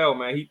you can tell,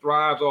 man, he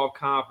thrives off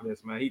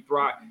confidence, man.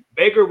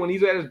 Baker, when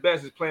he's at his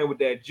best, is playing with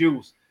that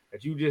juice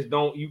that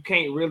you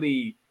can't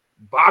really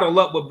bottle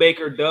up what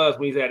Baker does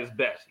when he's at his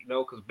best,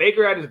 because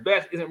Baker at his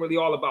best isn't really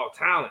all about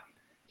talent.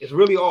 It's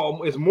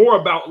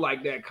more about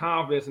like that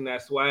confidence and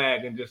that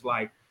swag and just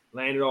like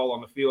laying it all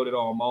on the field at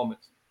all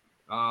moments.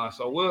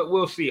 So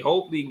we'll see.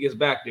 Hopefully he gets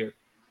back there.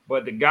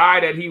 But the guy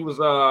that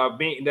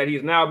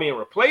he's now being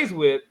replaced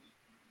with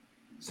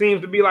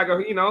seems to be like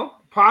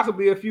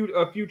possibly a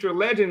future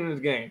legend in this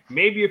game,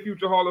 maybe a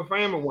future Hall of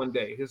Famer one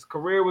day. His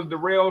career was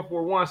derailed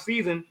for one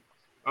season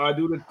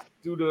due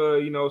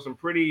to some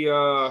pretty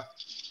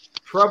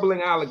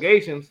troubling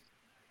allegations,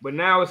 but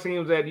now it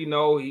seems that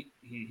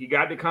he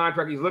got the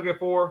contract he's looking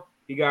for.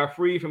 He got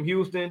free from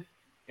Houston,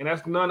 and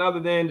that's none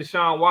other than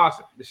Deshaun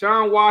Watson.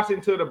 Deshaun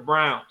Watson to the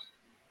Browns.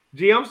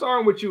 G, I'm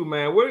starting with you,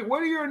 man.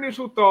 What are your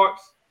initial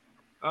thoughts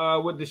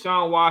with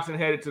Deshaun Watson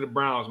headed to the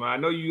Browns, man? I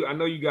know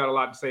you got a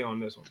lot to say on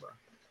this one, bro.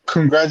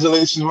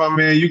 Congratulations, my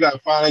man. You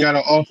finally got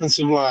an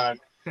offensive line.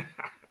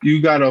 You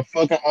got a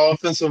fucking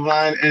offensive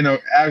line and an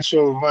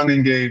actual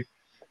running game.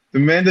 The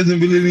man doesn't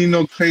really need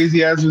no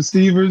crazy ass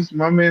receivers.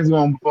 My man's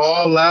gonna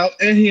ball out,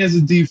 and he has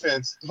a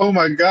defense. Oh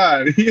my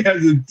God, he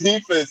has a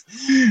defense.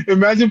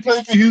 Imagine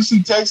playing for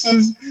Houston,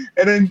 Texas,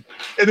 and then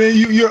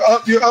you're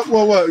up.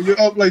 Well, what? You're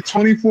up like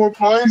 24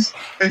 points,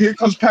 and here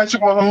comes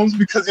Patrick Mahomes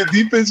because your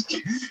defense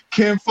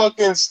can't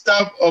fucking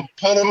stop a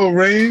puddle of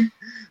rain.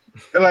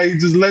 And like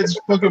just lets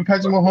fucking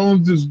Patrick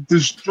Mahomes just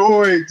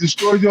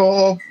destroys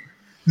your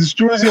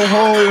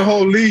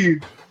whole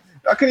lead.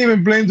 I can't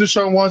even blame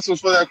Deshaun Watson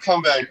for that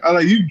comeback.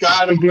 You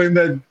gotta blame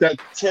that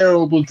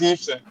terrible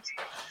defense.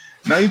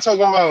 Now you're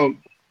talking about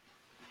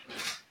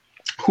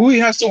who he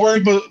has to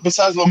worry about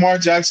besides Lamar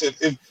Jackson.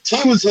 If T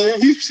was here,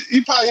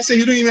 he probably say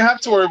he don't even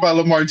have to worry about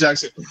Lamar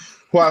Jackson.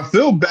 Who I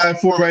feel bad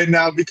for right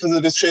now because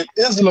of this trade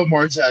is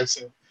Lamar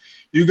Jackson.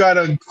 You got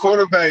a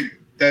quarterback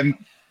that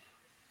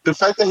the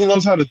fact that he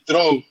knows how to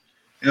throw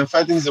and the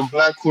fact that he's a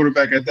black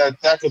quarterback at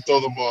that could throw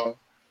the ball.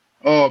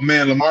 Oh,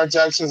 man, Lamar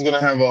Jackson's going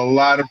to have a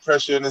lot of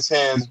pressure in his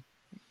hands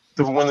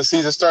when the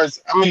season starts.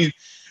 I mean,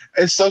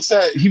 it sucks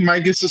that he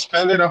might get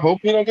suspended. I hope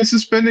he don't get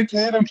suspended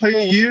because he didn't play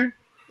a year.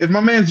 If my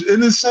man's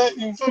innocent,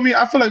 you feel me?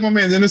 I feel like my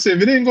man's innocent.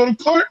 If it didn't go to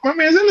court, my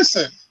man's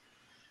innocent.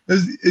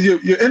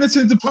 You're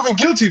innocent to proven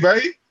guilty,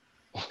 right?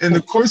 And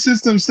the court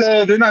system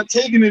said they're not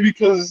taking it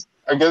because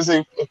I guess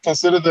they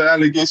consider the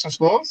allegations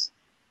false.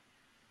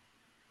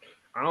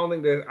 I don't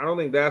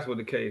think that's what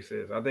the case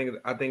is. I think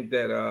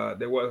that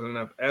there wasn't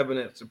enough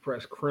evidence to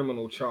press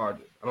criminal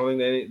charges. I don't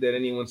think that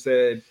anyone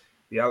said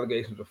the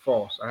allegations are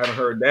false. I haven't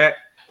heard that,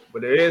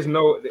 but there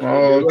Oh,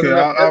 okay. wasn't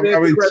enough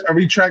evidence to press. I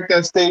retract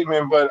that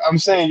statement, but I'm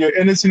saying you're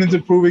innocent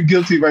until proven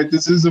guilty, right?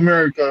 This is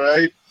America,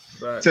 right?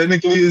 Right.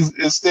 Technically,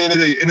 it's stated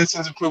that you're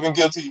innocent until proven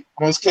guilty.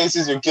 Most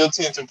cases, you're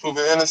guilty until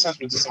proven innocence,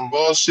 which is some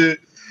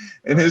bullshit.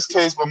 In his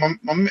case, but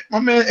my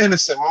man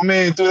innocent. My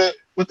man do that.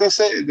 What they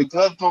say, if the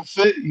glove don't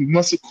fit, you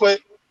must have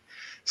quit.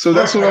 So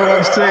that's all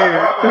I'm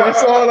saying.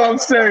 That's all I'm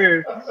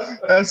saying.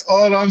 That's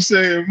all I'm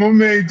saying. My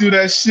man do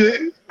that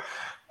shit.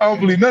 I don't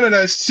believe none of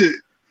that shit.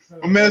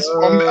 My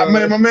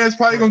man's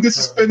probably gonna get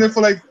suspended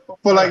for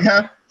like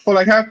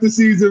half the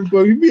season,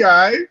 but he be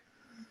alright.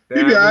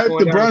 He be alright.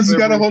 The Browns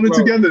gotta hold it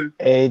together.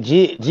 Hey,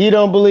 G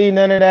don't believe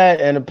none of that,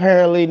 and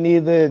apparently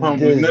neither does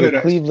the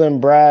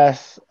Cleveland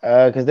Brass,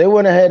 because they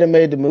went ahead and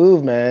made the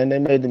move, man. They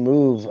made the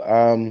move.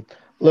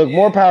 Look,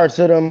 more power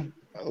to them.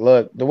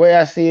 Look, the way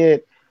I see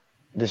it,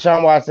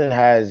 Deshaun Watson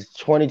has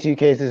 22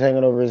 cases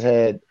hanging over his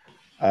head.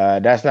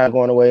 That's not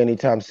going away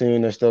anytime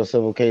soon. There's still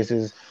civil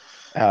cases,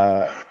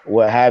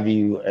 what have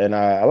you. And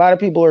a lot of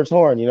people are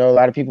torn. You know, a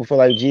lot of people feel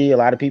like G. A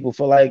lot of people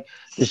feel like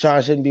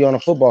Deshaun shouldn't be on a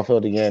football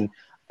field again.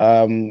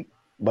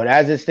 But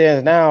as it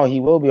stands now,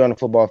 he will be on the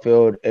football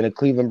field in a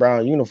Cleveland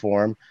Brown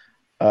uniform,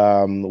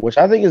 which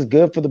I think is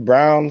good for the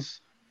Browns.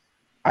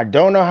 I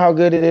don't know how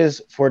good it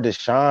is for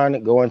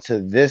Deshaun going to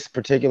this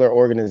particular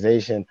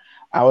organization.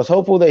 I was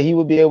hopeful that he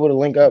would be able to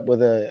link up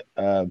with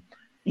an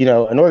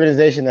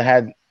organization that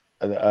had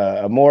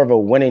a more of a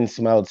winning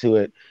smell to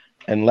it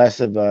and less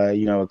of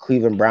a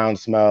Cleveland Brown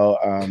smell.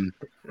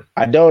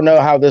 I don't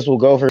know how this will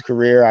go for his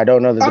career. I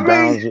don't know that the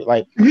Browns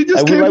we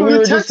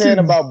were just saying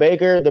about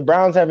Baker. The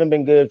Browns haven't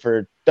been good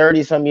for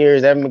 30-some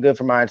years. They haven't been good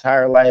for my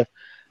entire life.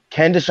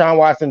 Can Deshaun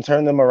Watson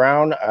turn them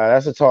around?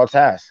 That's a tall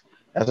task.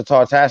 That's a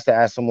tall task to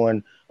ask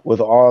someone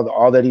with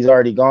all that he's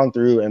already gone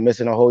through and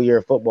missing a whole year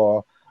of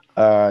football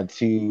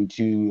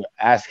to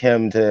ask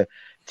him to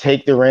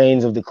take the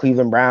reins of the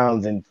Cleveland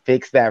Browns and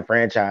fix that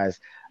franchise.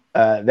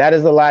 That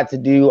is a lot to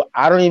do.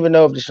 I don't even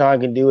know if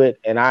Deshaun can do it,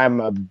 and I'm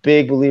a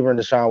big believer in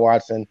Deshaun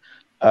Watson.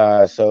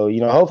 So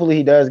hopefully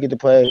he does get to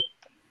play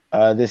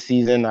this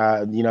season.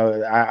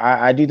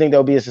 I do think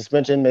there'll be a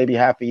suspension, maybe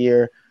half a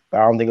year, but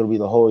I don't think it'll be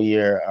the whole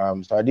year.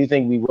 So I do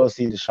think we will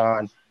see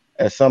Deshaun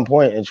at some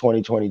point in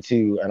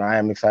 2022, and I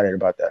am excited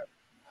about that.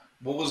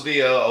 What was the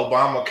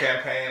Obama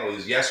campaign? It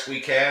was Yes We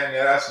Can.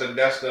 Yeah, that's the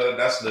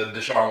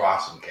Deshaun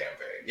Watson campaign.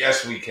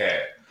 Yes We Can.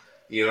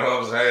 You know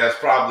what I'm saying? That's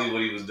probably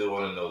what he was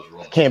doing in those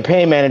rooms.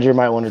 Campaign manager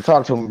might want to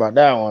talk to him about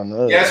that one.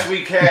 Ugh. Yes,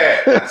 we can.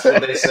 That's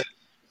what they said.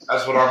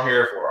 That's what I'm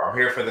here for. I'm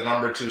here for the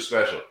number 2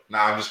 special.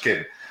 Nah, I'm just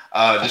kidding.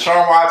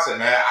 Deshaun Watson,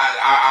 man.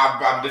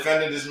 I've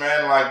defended this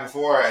man like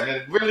before, and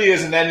it really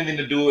isn't anything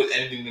to do with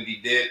anything that he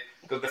did.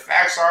 Because the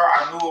facts are,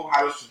 I knew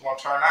how this was going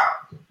to turn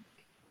out.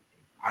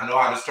 I know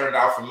how this turned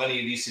out for many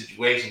of these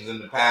situations in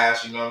the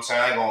past. You know what I'm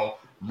saying? I ain't going to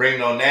bring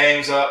no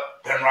names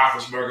up. Ben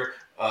Roethlisberger.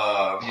 You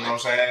know what I'm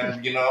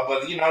saying?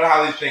 But you know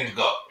how these things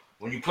go.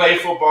 When you play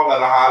football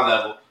at a high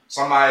level,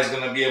 somebody's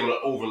going to be able to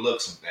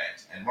overlook some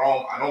things. And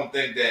Rome, I don't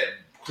think that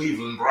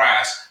Cleveland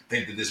Brass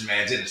think that this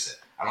man's innocent.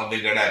 I don't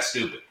think they're that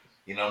stupid.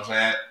 You know what I'm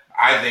saying?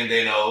 I think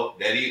they know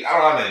that I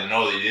don't think they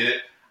know they did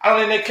it. I don't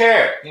think they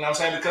care. You know what I'm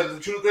saying? Because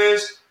the truth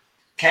is,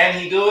 can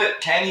he do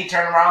it? Can he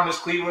turn around this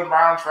Cleveland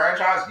Browns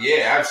franchise?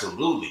 Yeah,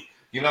 absolutely.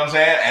 You know what I'm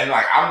saying?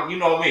 And you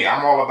know me,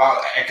 I'm all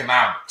about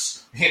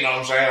economics. You know what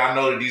I'm saying? I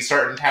know that these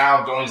certain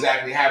towns don't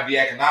exactly have the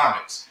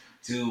economics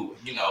to,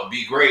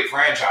 be great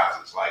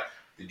franchises, like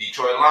the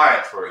Detroit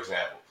Lions, for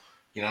example.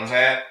 You know what I'm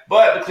saying?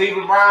 But the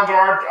Cleveland Browns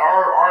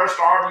are a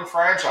starving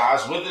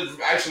franchise with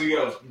actually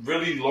a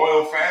really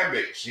loyal fan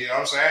base. You know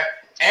what I'm saying?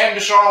 And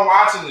Deshaun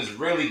Watson is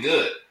really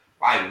good.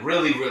 Like,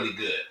 really, really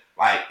good.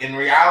 Like, in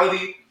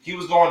reality, he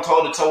was going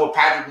toe-to-toe with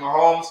Patrick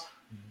Mahomes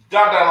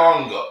not that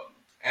long ago.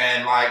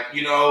 And,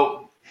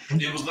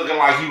 it was looking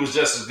like he was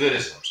just as good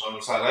as him. So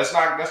it's like, let's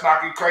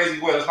not get crazy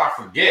with it. Let's not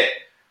forget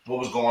what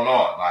was going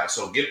on. Like,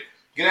 so give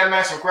that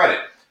man some credit.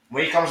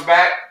 When he comes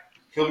back,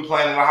 he'll be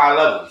playing at a high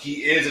level.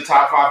 He is a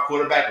top 5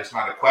 quarterback. It's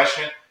not a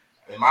question.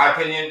 In my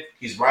opinion,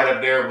 he's right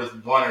up there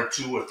with 1 or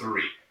 2 or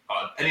 3.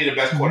 Any of the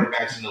best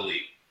quarterbacks in the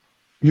league.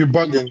 You're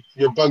bugging.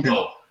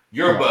 No,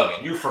 you're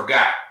bugging. You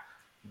forgot.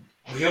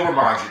 He'll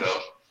remind you, though.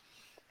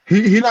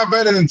 He's not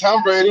better than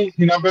Tom Brady.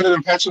 He's not better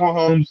than Patrick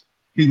Mahomes.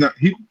 He's not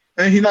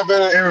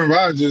better than Aaron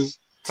Rodgers.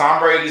 Tom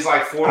Brady's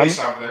like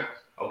 40-something,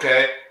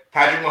 okay?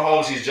 Patrick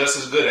Mahomes, he's just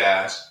as good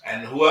as.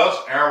 And who else?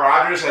 Aaron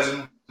Rodgers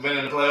hasn't been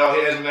in the playoffs.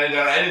 He hasn't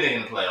done anything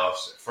in the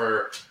playoffs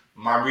for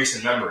my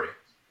recent memory.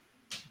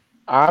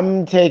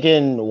 I'm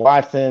taking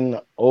Watson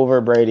over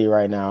Brady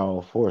right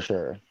now for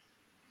sure.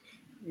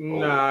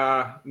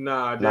 Nah, I'm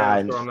not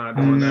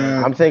doing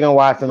that. I'm taking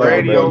Watson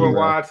Brady over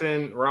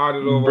Watson,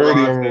 Rodgers over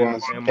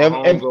Watson.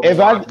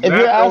 If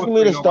you're asking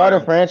me to start a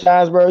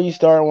franchise, bro, you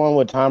starting one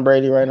with Tom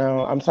Brady right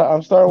now. I'm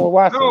starting with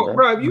Watson. No,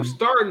 bro, if you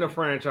starting a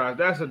franchise,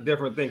 that's a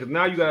different thing. Because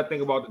now you got to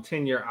think about the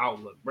 10-year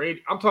outlook.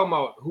 Brady, I'm talking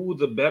about who's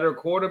the better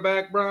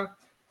quarterback, bro.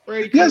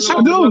 Brady Yes,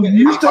 I do.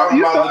 You start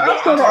the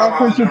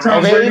offense with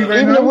Tom Brady right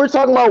Even if now. we're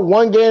talking about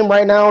one game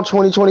right now,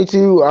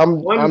 2022,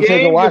 I'm taking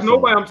There's Watson.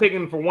 nobody I'm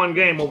taking for one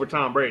game over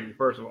Tom Brady.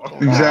 First of all,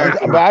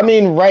 Exactly. But I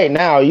mean, right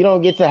now, you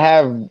don't get to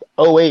have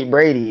 '08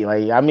 Brady.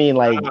 Like, I mean,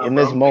 like nah, in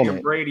bro, this I'm taking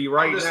moment. Brady I'm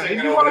right just now. Did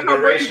thinking you over watch the how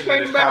Brady duration of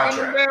came his back in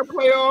the contract. damn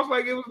playoffs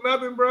like it was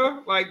nothing,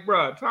 bro? Like,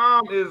 bro,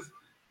 Tom is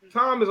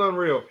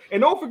unreal.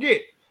 And don't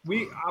forget,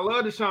 I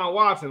love Deshaun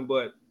Watson,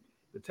 but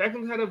the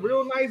Texans had a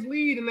real nice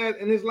lead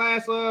in his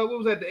last what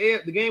was that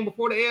the game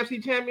before the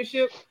AFC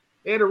Championship?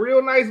 They had a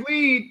real nice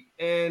lead,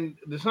 and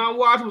Deshaun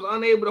Watson was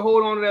unable to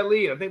hold on to that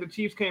lead. I think the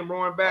Chiefs came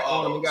roaring back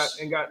on him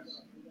and got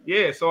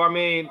yeah. So I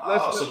mean,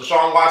 So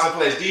Deshaun Watson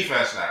plays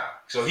defense now.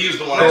 So he was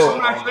the one that's I'm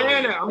holding not on to the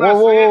saying lead. that. I'm not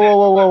saying that.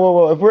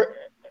 Whoa.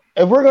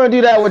 If we're gonna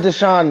do that with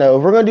Deshaun, though,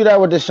 if we're gonna do that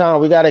with Deshaun,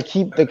 we got to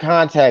keep the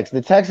context.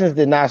 The Texans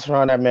did not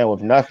surround that man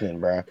with nothing,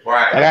 bro.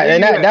 Right.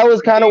 And that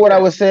was kind of what I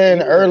was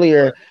saying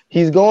earlier.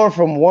 He's going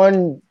from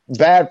one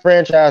bad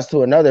franchise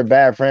to another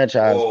bad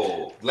franchise.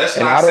 Whoa. Let's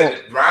And not I say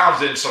don't. the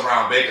Browns didn't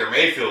surround Baker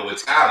Mayfield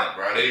with talent,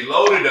 bro. They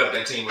loaded up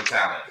that team with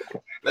talent.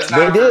 Let's They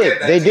not forget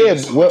did. that They team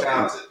is did. super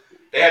talented.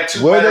 They had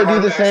two Will better they do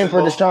running the backs same than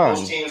for most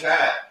Deshaun? teams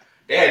had.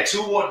 They had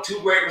two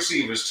great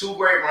receivers, two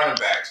great running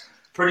backs,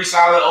 pretty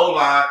solid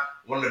O-line,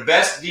 one of the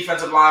best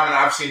defensive linemen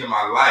I've seen in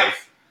my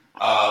life,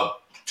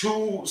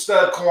 two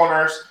stud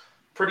corners,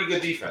 pretty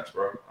good defense,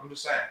 bro. I'm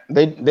just saying.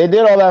 They did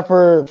all that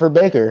for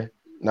Baker.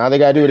 Now they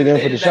got to do it again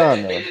for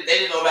Deshaun, though. They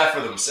didn't know that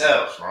for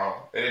themselves, bro.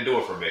 They didn't do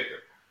it for Baker.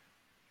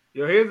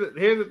 Yo, here's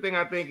the thing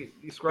I think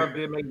Scrub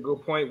did make a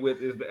good point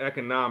with is the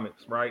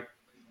economics, right?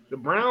 The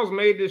Browns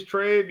made this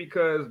trade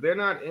because they're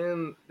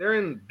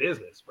in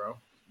business, bro.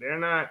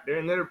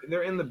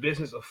 They're in the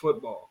business of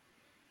football.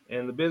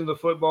 And the business of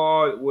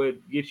football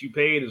would get you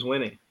paid is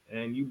winning.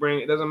 And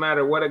it doesn't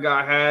matter what a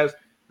guy has,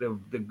 the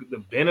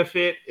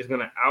benefit is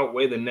gonna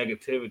outweigh the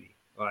negativity.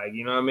 Like,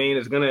 you know what I mean?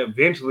 It's gonna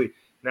eventually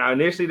now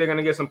initially they're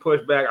gonna get some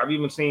pushback. I've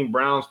even seen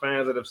Browns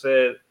fans that have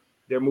said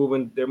they're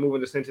moving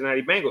to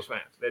Cincinnati Bengals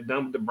fans. They're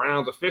done with the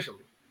Browns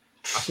officially.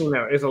 I've seen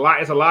that. It's a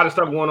lot of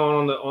stuff going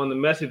on the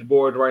message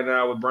boards right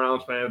now with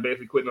Browns fans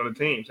basically quitting on the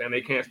team, saying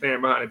they can't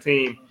stand behind a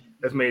team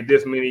that's made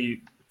this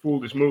many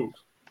foolish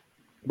moves.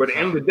 But at the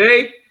end of the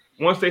day,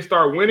 once they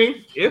start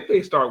winning, if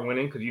they start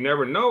winning, because you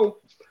never know,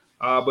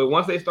 but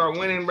once they start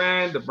winning,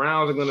 man, the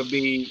Browns are going to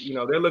be,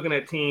 they're looking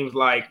at teams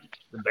like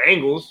the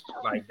Bengals,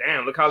 like,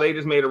 damn, look how they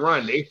just made a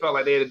run. They felt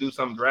like they had to do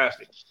something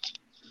drastic.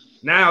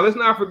 Now, let's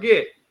not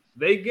forget,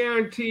 they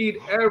guaranteed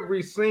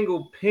every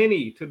single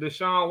penny to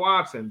Deshaun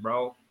Watson,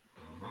 bro.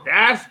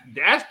 That's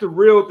the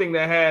real thing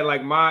that had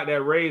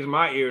that raised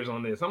my ears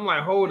on this. I'm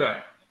like, hold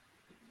up,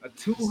 a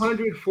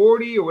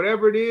 240 or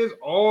whatever it is,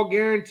 all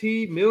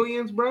guaranteed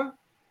millions, bro.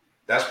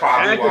 That's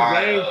probably why.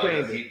 A game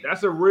changer.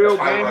 That's a real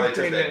game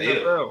changer in the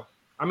NFL.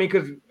 I mean,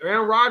 because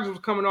Aaron Rodgers was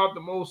coming off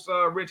the most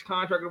rich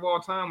contract of all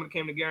time when it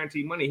came to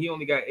guaranteed money. He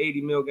only got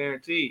 80 mil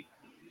guaranteed.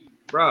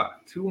 Bruh,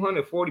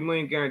 240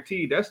 million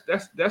guaranteed.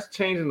 That's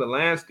changing the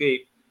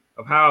landscape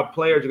of how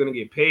players are going to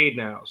get paid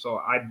now. So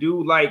I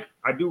do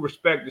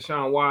respect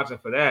Deshaun Watson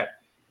for that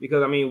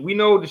because I mean we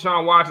know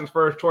Deshaun Watson's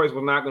first choice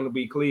was not going to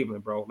be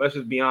Cleveland, bro. Let's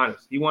just be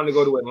honest. He wanted to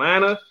go to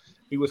Atlanta.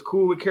 He was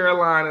cool with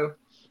Carolina,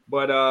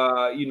 but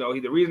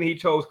the reason he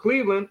chose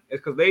Cleveland is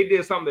because they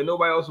did something that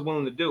nobody else was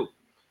willing to do,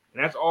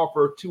 and that's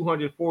offer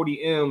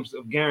 240 M's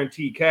of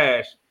guaranteed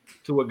cash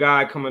to a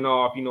guy coming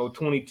off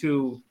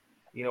 22.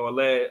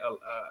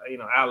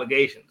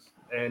 Allegations.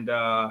 And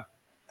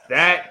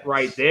that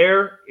right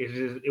there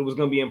it was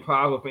going to be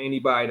impossible for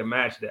anybody to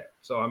match that.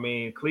 So, I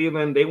mean,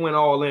 Cleveland, they went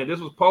all in. This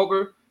was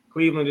poker.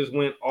 Cleveland just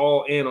went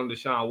all in on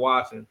Deshaun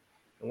Watson,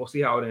 and we'll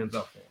see how it ends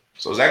up for him.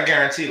 So is that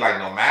guaranteed? Like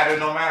no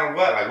matter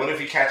what? Like what if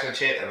he catch a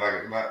chance?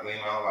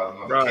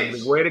 Bro,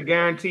 the way the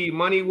guaranteed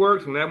money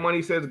works, when that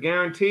money says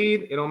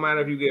guaranteed, it don't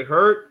matter if you get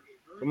hurt.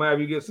 No matter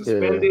if you get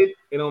suspended,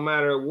 it don't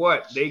matter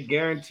what. They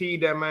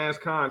guaranteed that man's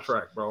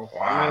contract, bro.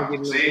 Wow.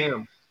 Man See,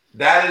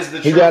 that is the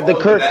truth. He got the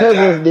Kirk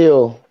Cousins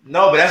deal.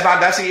 No, but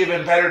that's an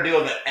even better deal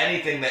than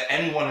anything that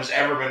anyone has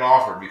ever been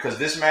offered because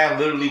this man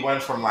literally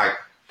went from like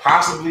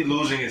possibly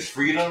losing his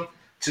freedom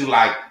to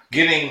like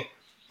getting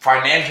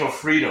financial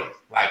freedom.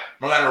 Like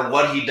no matter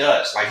what he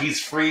does, like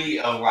he's free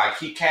of like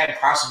he can't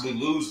possibly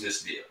lose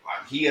this deal.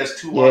 Like he has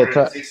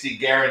 260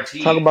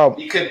 guaranteed.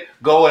 He could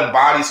go and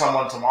body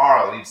someone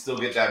tomorrow and he'd still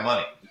get that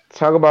money.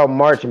 Talk about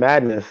March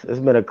Madness. It's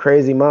been a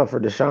crazy month for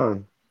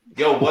Deshaun.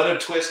 Yo, what a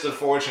twist of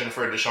fortune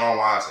for Deshaun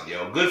Watson.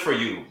 Yo, good for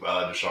you,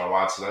 Deshaun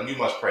Watson. You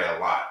must pray a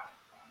lot.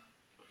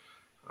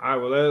 All right,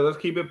 well, let's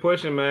keep it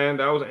pushing, man.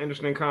 That was an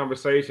interesting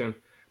conversation.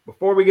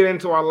 Before we get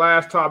into our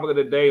last topic of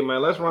the day,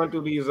 man, let's run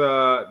through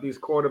these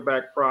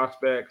quarterback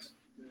prospects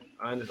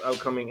in this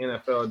upcoming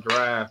NFL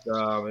draft.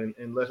 I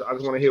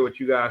just want to hear what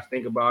you guys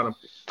think about them.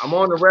 I'm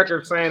on the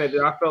record saying that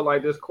I felt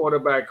like this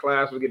quarterback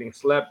class was getting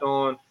slept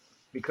on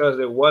because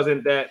there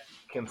wasn't that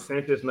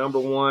consensus number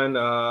one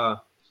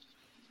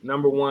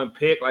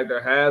pick like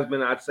there has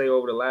been, I'd say,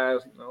 over the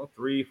last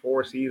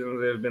 3-4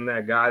 seasons. There's been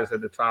that guy that's at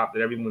the top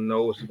that everyone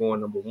knows is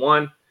going number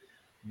one.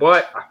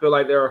 But I feel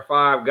like there are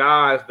 5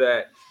 guys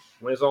that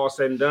when it's all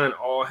said and done,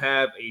 all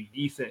have a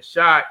decent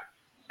shot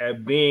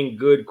at being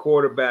good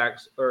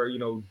quarterbacks or,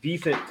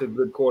 decent to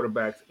good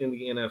quarterbacks in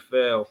the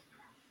NFL.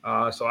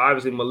 So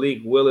obviously Malik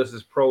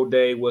Willis's pro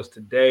day was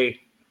today,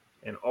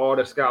 and all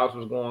the scouts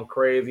was going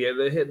crazy.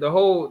 The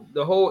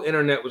whole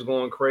internet was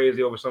going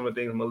crazy over some of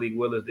the things Malik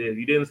Willis did.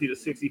 You didn't see the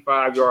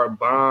 65-yard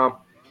bomb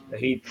that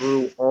he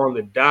threw on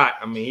the dot.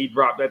 I mean, he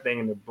dropped that thing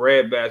in the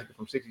breadbasket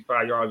from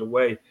 65 yards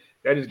away.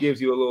 That just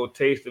gives you a little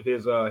taste of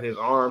his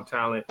arm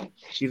talent.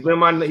 He's been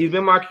my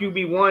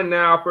QB1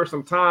 now for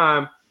some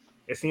time.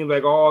 It seems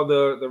like all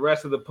the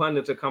rest of the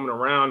pundits are coming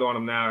around on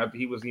him now.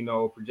 He was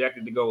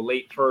projected to go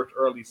late first,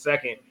 early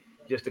second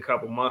just a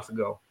couple months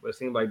ago, but it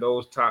seems like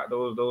those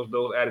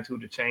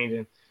attitudes are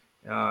changing.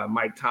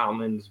 Mike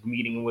Tomlin's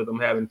meeting with him,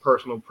 having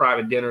personal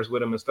private dinners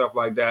with him and stuff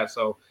like that.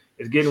 So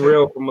it's getting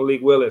real for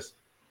Malik Willis.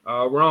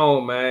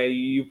 Rome, man,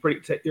 you're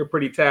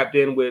pretty tapped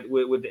in with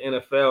the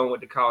NFL and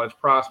with the college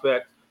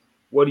prospects.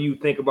 What do you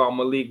think about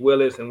Malik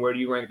Willis, and where do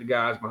you rank the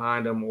guys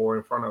behind him or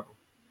in front of him?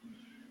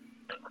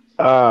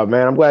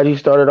 Man, I'm glad you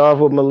started off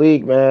with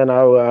Malik, man.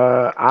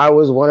 I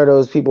was one of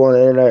those people on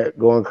the internet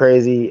going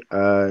crazy.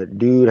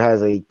 Dude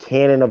has a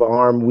cannon of an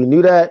arm. We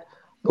knew that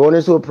going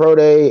into a pro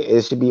day.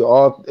 It should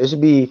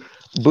be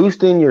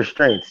boosting your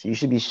strengths. You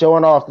should be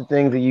showing off the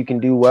things that you can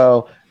do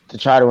well to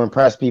try to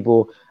impress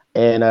people.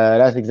 And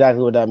that's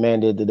exactly what that man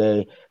did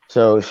today.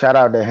 So shout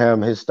out to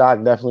him. His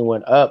stock definitely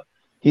went up.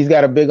 He's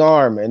got a big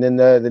arm. And then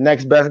the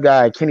next best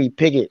guy, Kenny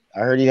Pickett. I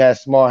heard he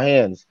has small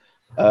hands.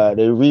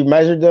 They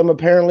remeasured them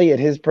apparently at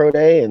his pro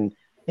day, and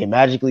they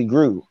magically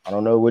grew. I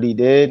don't know what he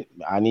did.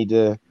 I need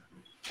to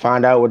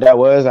find out what that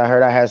was. I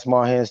heard I had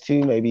small hands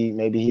too. Maybe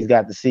he's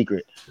got the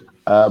secret.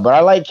 But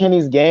I like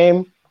Kenny's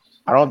game.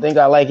 I don't think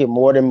I like it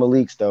more than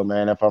Malik's though,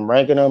 man. If I'm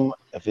ranking them,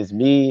 if it's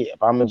me,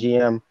 if I'm a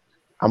GM,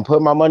 I'm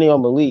putting my money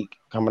on Malik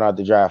coming out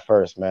the draft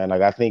first, man.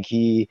 Like I think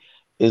he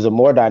is a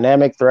more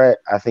dynamic threat.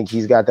 I think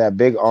he's got that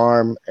big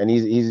arm, and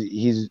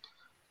he's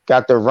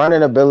got the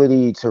running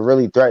ability to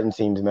really threaten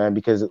teams, man.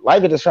 Because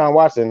like a Deshaun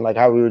Watson, like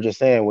how we were just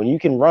saying, when you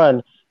can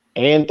run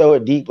and throw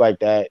it deep like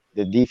that,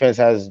 the defense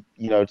has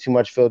too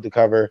much field to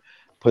cover,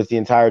 puts the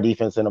entire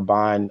defense in a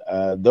bind.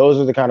 Those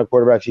are the kind of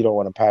quarterbacks you don't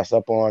want to pass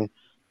up on.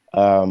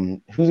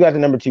 Who's got the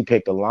number 2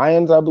 pick? The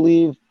Lions, I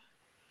believe.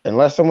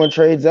 Unless someone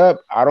trades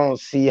up, I don't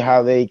see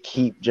how they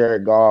keep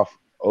Jared Goff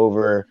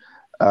over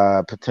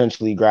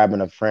potentially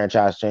grabbing a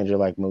franchise changer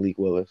like Malik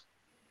Willis.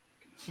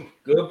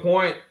 Good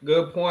point.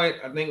 Good point.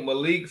 I think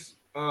Malik's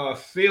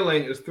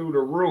ceiling is through the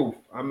roof.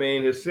 I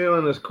mean, his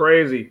ceiling is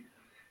crazy.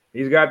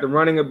 He's got the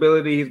running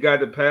ability. He's got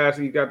the pass.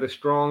 He's got the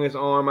strongest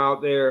arm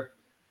out there.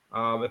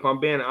 If I'm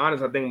being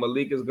honest, I think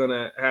Malik is going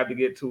to have to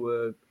get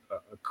to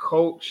a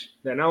coach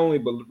that not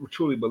only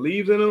truly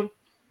believes in him,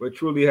 but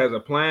truly has a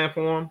plan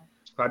for him.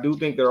 I do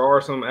think there are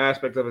some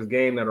aspects of his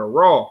game that are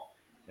raw,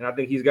 and I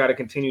think he's got to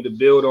continue to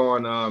build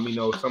on,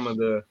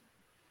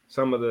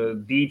 some of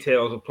the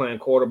details of playing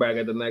quarterback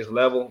at the next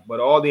level.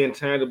 But all the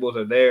intangibles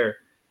are there.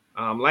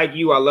 Like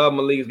you, I love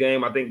Malik's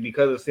game. I think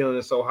because the ceiling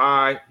is so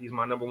high, he's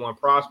my number 1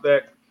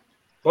 prospect.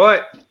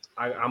 But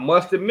I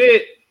must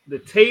admit, the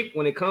tape,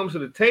 when it comes to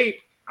the tape,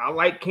 I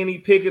like Kenny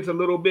Pickett's a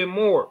little bit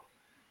more.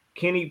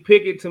 Kenny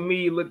Pickett, to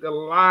me, looked a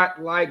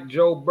lot like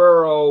Joe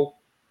Burrow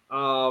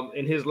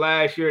in his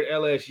last year at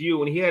LSU,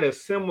 and he had a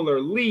similar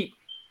leap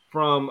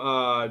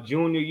from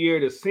junior year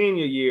to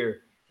senior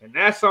year. And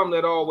that's something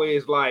that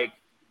always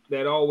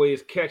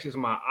catches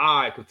my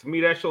eye, because to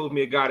me, that shows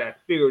me a guy that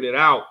figured it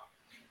out.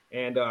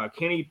 And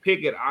Kenny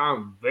Pickett,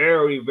 I'm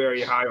very,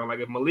 very high on. Like,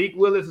 if Malik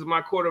Willis is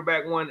my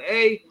quarterback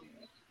 1A,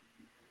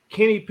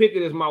 Kenny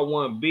Pickett is my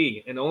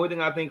 1B. And the only thing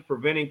I think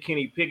preventing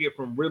Kenny Pickett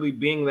from really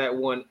being that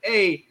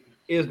 1A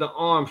is the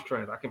arm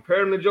strength. I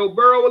compare him to Joe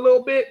Burrow a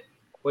little bit,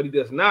 but he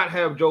does not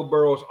have Joe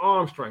Burrow's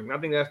arm strength. And I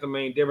think that's the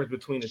main difference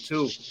between the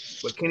two.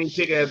 But Kenny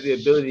Pickett has the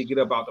ability to get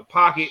up out the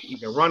pocket. He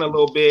can run a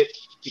little bit.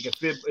 He can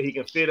fit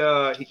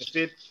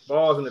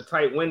balls in the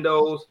tight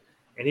windows,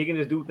 and he can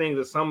just do things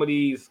that some of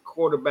these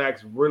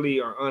quarterbacks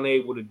really are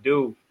unable to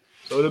do.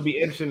 So it'll be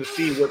interesting to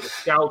see what the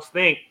scouts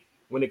think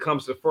when it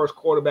comes to first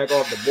quarterback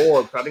off the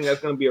board. I think that's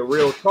going to be a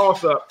real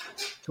toss-up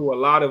to a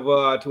lot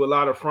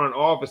of front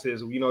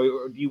offices. Do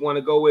you want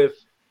to go with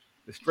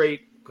the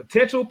straight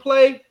potential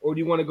play, or do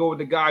you want to go with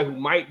the guy who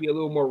might be a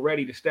little more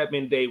ready to step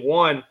in day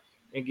one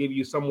and give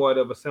you somewhat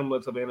of a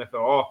semblance of an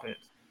NFL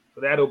offense? So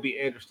that'll be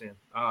interesting.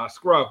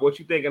 Scruff, what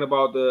you thinking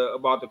about the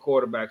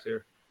quarterbacks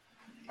here?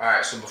 All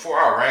right, so before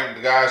I rank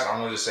the guys, I'm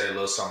going to say a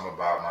little something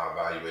about my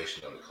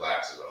evaluation of the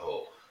class as a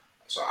whole.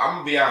 So I'm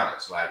going to be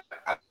honest. Like,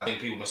 I think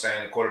people have been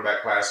saying the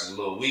quarterback class is a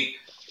little weak,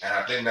 and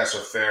I think that's a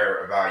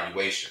fair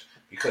evaluation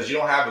because you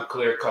don't have a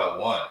clear-cut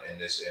one in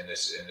this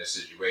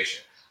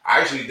situation. I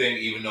actually think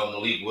even though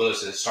Malik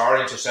Willis is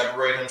starting to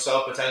separate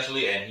himself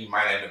potentially, and he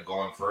might end up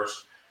going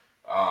first,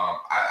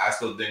 I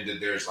still think that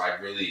there's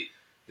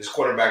this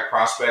quarterback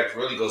prospect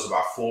really goes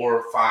about 4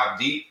 or 5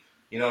 deep,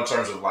 in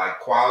terms of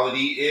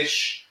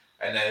quality-ish,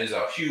 and then there's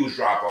a huge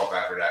drop-off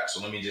after that.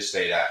 So let me just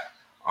say that.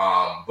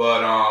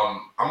 But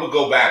I'm going to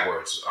go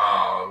backwards.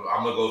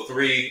 I'm going to go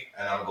 3,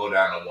 and I'm going to go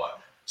down to 1.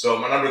 So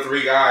my number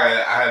 3 guy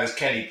I have is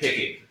Kenny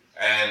Pickett,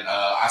 and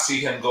I see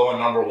him going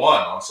number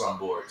 1 on some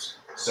boards.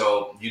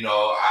 So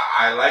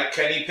I like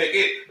Kenny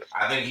Pickett.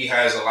 I think he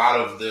has a lot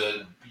of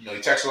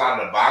he checks a lot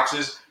of the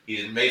boxes.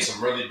 He's made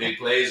some really big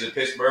plays in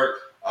Pittsburgh.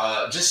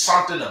 Just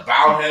something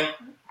about him.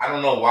 I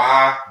don't know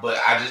why, but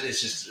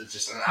it's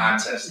just an eye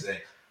test thing.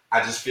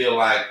 I just feel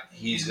like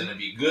he's going to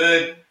be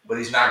good, but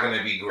he's not going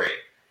to be great.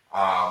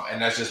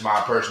 And that's just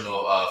my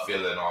personal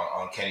feeling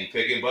on Kenny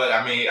Pickett. But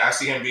I mean, I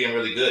see him being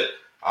really good,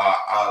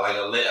 like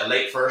a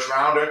late first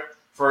rounder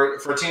for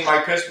a team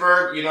like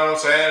Pittsburgh. You know what I'm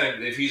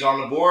saying? If he's on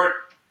the board,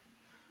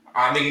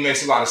 I think he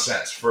makes a lot of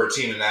sense for a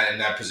team in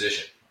that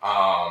position.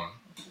 Number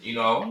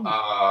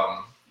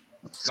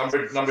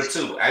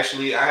 2,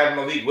 actually, I have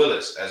Malik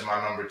Willis as my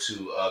number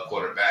 2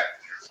 quarterback.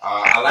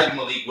 I like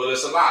Malik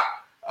Willis a lot.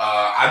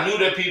 I knew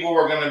that people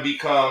were going to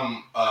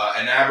become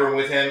enamored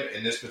with him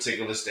in this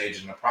particular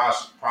stage in the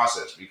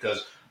process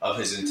because of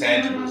his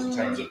intangibles in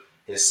terms of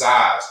his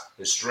size,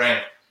 his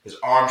strength, his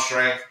arm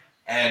strength,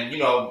 and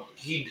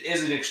he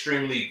is an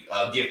extremely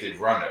gifted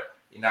runner.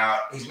 He's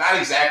not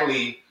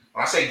exactly,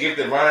 when I say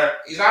gifted runner,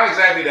 he's not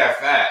exactly that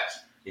fast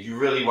if you're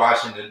really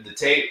watching the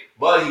tape,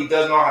 but he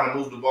does know how to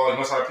move the ball. He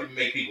knows how to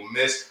make people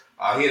miss.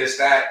 He had a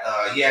stat.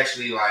 He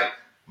actually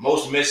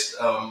most missed.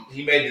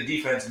 He made the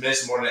defense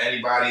miss more than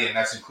anybody, and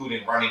that's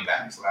including running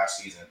backs last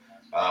season.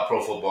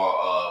 Pro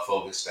Football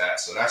Focus stats.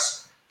 So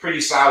that's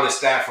pretty solid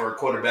stat for a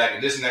quarterback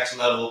at this next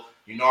level.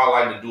 I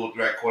like the dual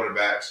threat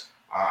quarterbacks.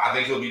 I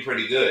think he'll be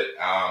pretty good, and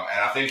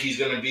I think he's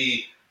going to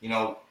be. We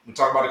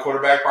talk about the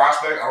quarterback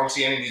prospect. I don't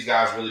see any of these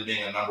guys really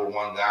being a number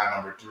 1 guy,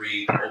 number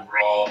 3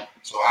 overall.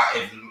 So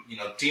if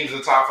teams in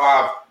the top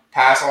 5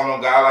 pass on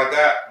a guy like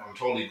that, I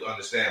totally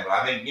understand. But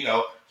I think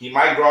he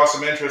might draw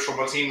some interest from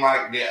a team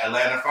like the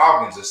Atlanta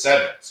Falcons at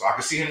 7. So I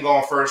could see him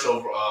going first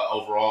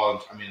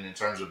overall. I mean, in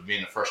terms of being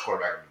the first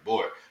quarterback on the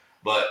board.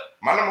 But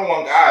my number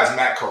 1 guy is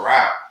Matt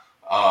Corral.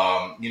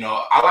 I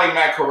like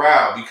Matt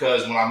Corral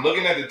because when I'm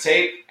looking at the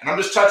tape, and I'm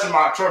just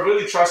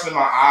really trusting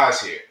my eyes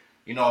here.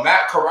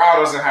 Matt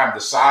Corral doesn't have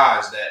the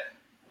size that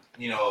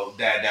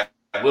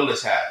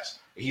Willis has.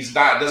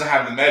 Doesn't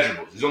have the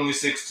measurables. He's only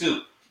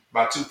 6'2",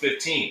 about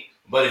 215.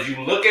 But if you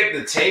look at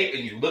the tape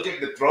and you look at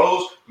the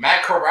throws,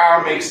 Matt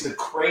Corral makes the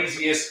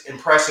craziest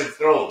impressive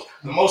throws.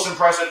 The most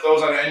impressive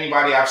throws out of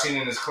anybody I've seen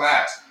in this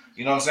class.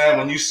 You know what I'm saying?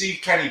 When you see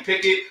Kenny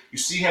Pickett, you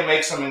see him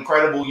make some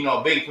incredible,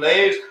 big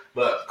plays.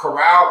 But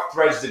Corral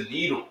threads the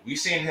needle. We've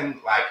seen him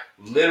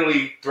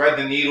literally thread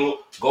the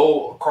needle,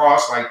 go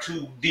across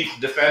 2 deep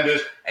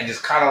defenders, and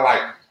just kind of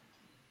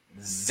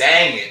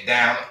zang it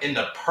down in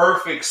the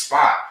perfect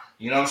spot.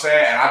 You know what I'm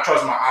saying? And I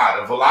trust my eye.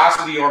 The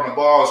velocity on the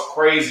ball is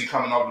crazy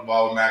coming off the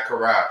ball with Matt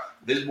Corral.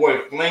 This boy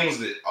flings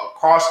it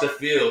across the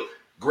field.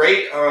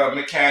 Great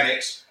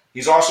mechanics.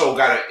 He's also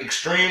got an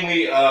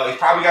extremely. He's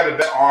probably got the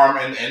best arm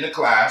in the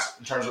class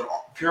in terms of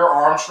pure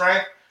arm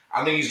strength.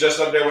 I think he's just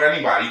up there with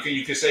anybody.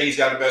 You can say he's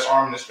got the best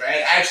arm in this.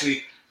 And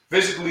actually,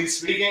 physically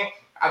speaking,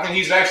 I think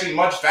he's actually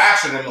much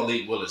faster than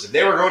Malik Willis. If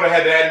they were going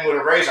head-to-head with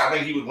a race, I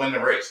think he would win the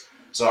race.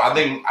 So I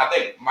think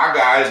my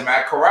guy is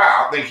Matt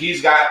Corral. I think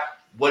he's got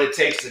what it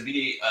takes to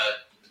be a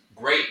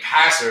great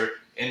passer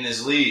in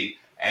this league.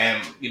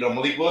 And,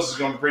 Malik Willis is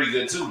going to be pretty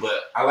good too.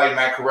 But I like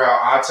Matt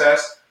Corral eye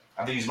test.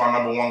 I think he's my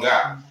number 1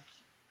 guy.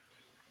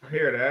 I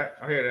hear that.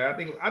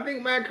 I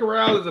think Matt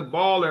Corral is a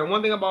baller. And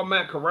one thing about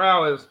Matt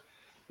Corral is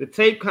the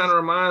tape kind of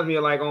reminds me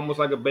of almost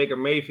like a Baker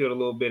Mayfield a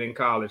little bit in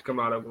college,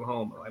 coming out of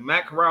Oklahoma.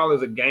 Matt Corral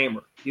is a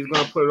gamer. He's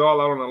going to put it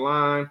all out on the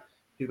line.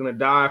 He's going to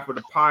dive for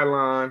the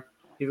pylon.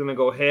 He's going to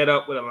go head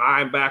up with a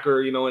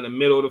linebacker, in the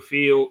middle of the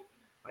field.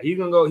 He's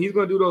going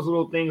to do those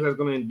little things that's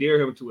going to endear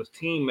him to his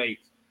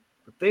teammates.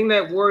 The thing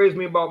that worries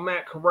me about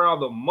Matt Corral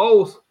the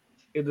most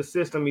is the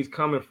system he's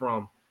coming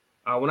from.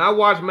 When I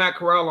watched Matt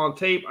Corral on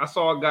tape, I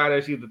saw a guy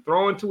that's either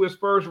throwing to his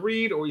first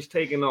read or he's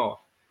taking off.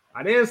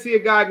 I didn't see a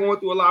guy going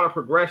through a lot of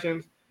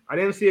progressions. I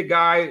didn't see a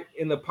guy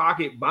in the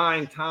pocket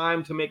buying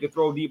time to make a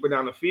throw deeper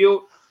down the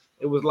field.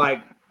 It was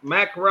like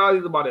Matt Corral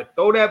is about to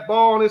throw that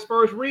ball on his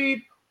first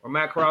read, or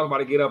Matt Corral is about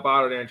to get up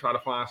out of there and try to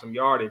find some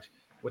yardage,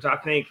 which I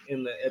think at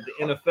the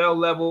NFL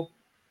level,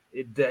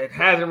 it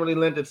hasn't really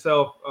lent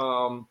itself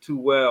too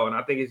well. And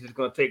I think it's just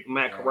going to take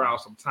Matt Corral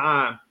some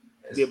time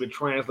to be able to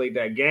translate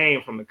that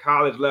game from the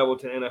college level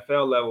to the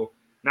NFL level.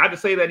 Not to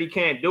say that he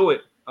can't do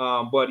it,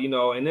 but,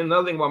 and then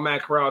another thing about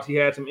Matt Corral is he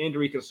had some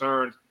injury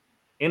concerns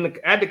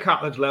at the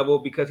college level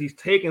because he's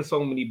taking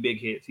so many big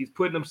hits. He's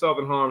putting himself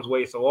in harm's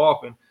way so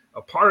often.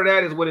 A part of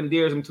that is what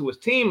endears him to his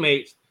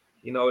teammates.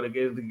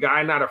 The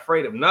guy not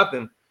afraid of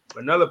nothing.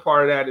 But another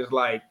part of that is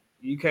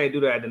you can't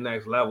do that at the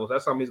next level.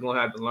 That's something he's going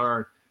to have to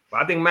learn.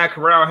 But I think Matt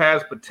Corral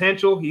has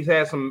potential. He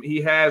has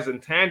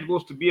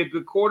intangibles to be a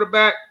good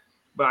quarterback.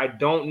 But I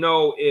don't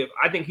know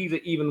I think he's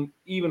an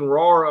even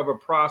rawer of a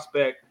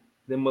prospect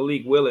than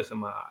Malik Willis in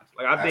my eyes.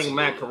 I think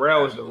Matt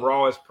Corral is the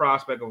rawest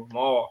prospect of them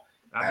all.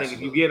 I think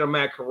if you get a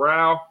Matt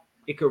Corral,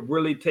 it could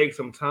really take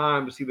some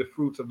time to see the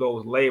fruits of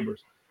those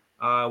labors.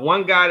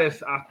 One guy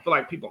that I feel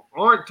like people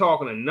aren't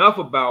talking enough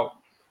about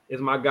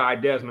is my guy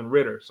Desmond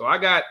Ridder. So I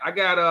got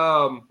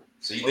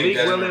So you think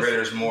Desmond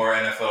Ridder is more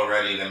NFL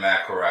ready than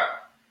Matt Corral?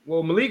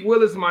 Well, Malik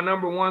Willis is my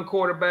number 1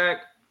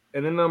 quarterback,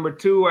 and then number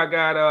 2 I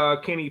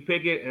got Kenny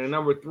Pickett, and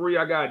number 3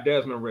 I got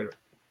Desmond Ridder.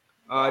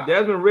 Wow.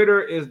 Desmond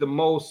Ridder is the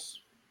most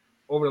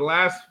over the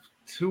last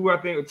 2, I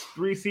think it's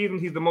 3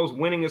 seasons. He's the most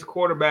winningest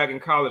quarterback in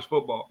college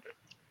football.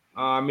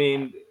 I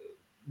mean,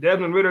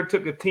 Desmond Ridder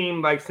took a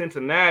team like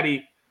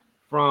Cincinnati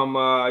from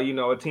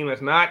a team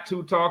that's not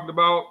too talked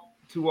about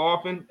too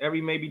often.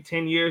 Every maybe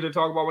 10 years they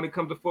talk about when it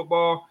comes to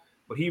football,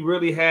 but he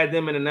really had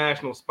them in the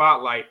national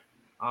spotlight,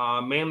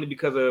 mainly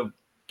because of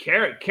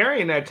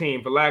carrying that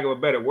team, for lack of a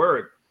better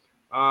word.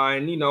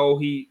 And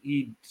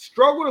he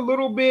struggled a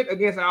little bit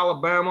against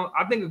Alabama.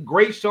 I think a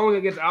great showing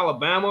against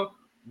Alabama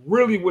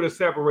really would have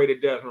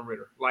separated Desmond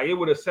Ridder. Like, it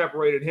would have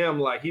separated him.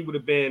 Like, he would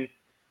have been,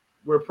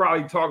 we're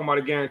probably talking about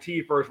a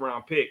guaranteed first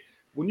round pick.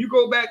 When you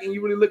go back and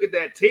you really look at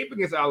that tape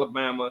against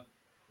Alabama,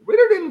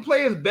 Ridder didn't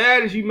play as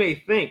bad as you may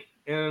think.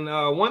 And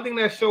one thing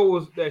that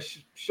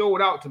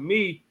showed out to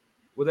me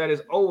was that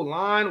his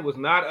O-line was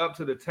not up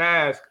to the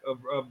task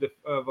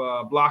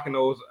of blocking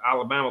those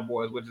Alabama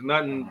boys, which is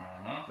nothing,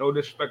 no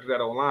disrespect to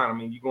that O-line. I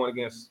mean, you're going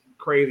against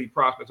crazy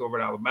prospects over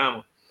at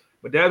Alabama.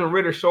 But Desmond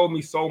Ridder showed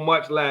me so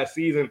much last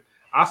season.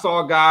 I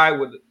saw a guy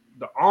with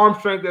the arm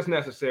strength that's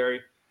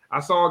necessary. I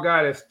saw a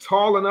guy that's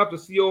tall enough to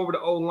see over the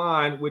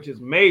O-line, which is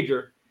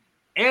major.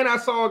 And I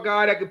saw a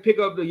guy that could pick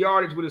up the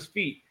yardage with his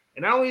feet.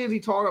 And not only is he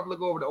tall enough to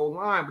look over the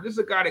O-line, but this is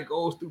a guy that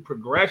goes through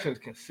progressions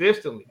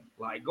consistently.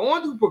 Like,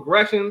 going through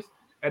progressions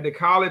at the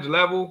college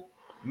level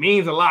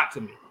means a lot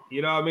to me.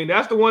 You know what I mean?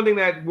 That's the one thing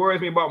that worries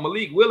me about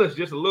Malik Willis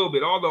just a little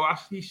bit, although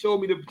he showed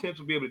me the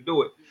potential to be able to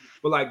do it.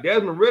 But like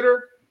Desmond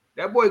Ridder,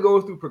 that boy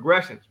goes through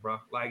progressions, bro.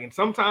 Like, and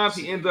sometimes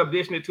he ends up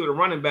dishing it to the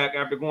running back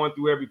after going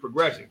through every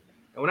progression.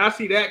 And when I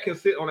see that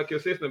on a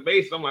consistent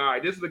basis, I'm like, all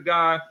right, this is a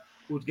guy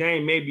whose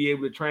game may be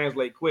able to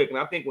translate quick. And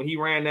I think when he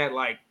ran that,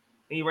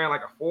 he ran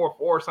like a 4.4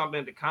 or something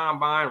at the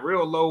combine,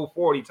 real low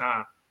 40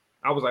 time,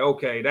 I was like,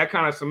 okay, that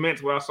kind of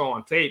cements what I saw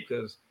on tape,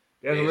 because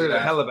Desmond Ridder's a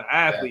hell of an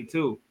athlete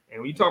too.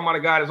 And when you talking about a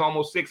guy that's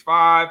almost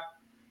 6'5",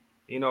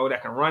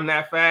 that can run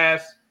that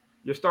fast,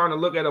 you're starting to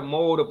look at a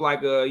mold of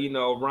like a,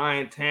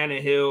 Ryan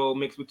Tannehill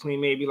mixed between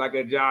maybe like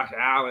a Josh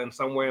Allen,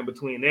 somewhere in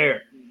between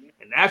there.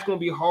 And that's going to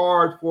be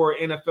hard for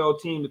an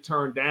NFL team to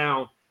turn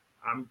down.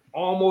 I'm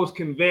almost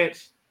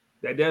convinced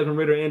that Desmond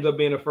Ridder ends up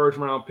being a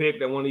first-round pick,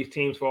 that one of these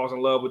teams falls in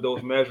love with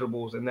those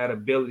measurables and that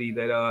ability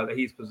that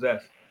he's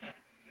possessed.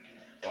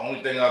 The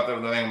only thing I think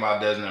about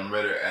Desmond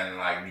Ridder, and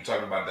like you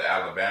talked about the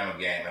Alabama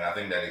game, and I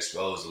think that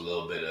exposed a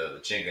little bit of the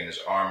chink in his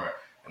armor.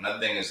 Another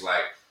thing is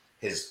like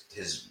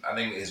I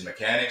think his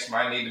mechanics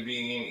might need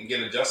to get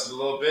adjusted a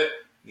little bit.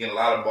 Getting a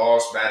lot of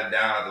balls batted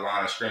down at the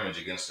line of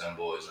scrimmage against them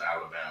boys in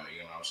Alabama.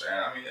 You know what I'm saying?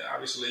 I mean,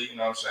 obviously, you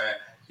know what I'm saying,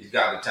 he's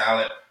got the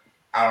talent.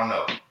 I don't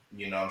know.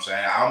 You know what I'm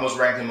saying? I almost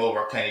ranked him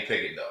over Kenny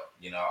Pickett,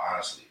 though,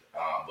 honestly.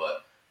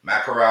 But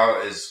Matt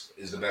Corral is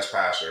the best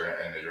passer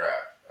in the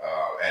draft.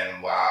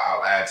 And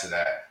I'll add to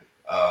that.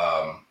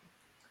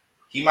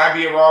 He might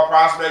be a raw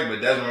prospect,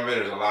 but Desmond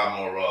Ridder is a lot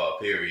more raw,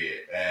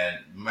 period. And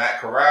Matt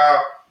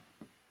Corral,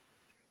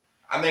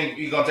 I think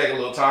he's going to take a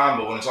little time,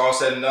 but when it's all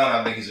said and done,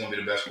 I think he's going to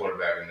be the best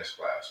quarterback in this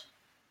class.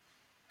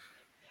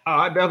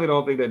 I definitely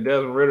don't think that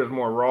Desmond Ridder is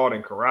more raw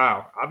than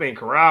Corral. I think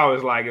Corral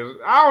is I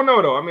don't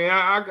know though. I mean,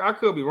 I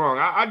could be wrong.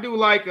 I do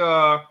like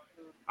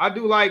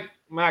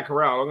Matt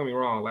Corral. Don't get me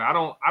wrong.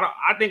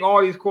 I think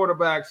all these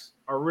quarterbacks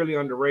are really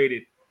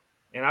underrated,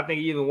 and I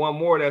think even one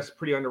more that's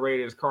pretty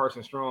underrated is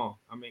Carson Strong.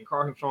 I mean,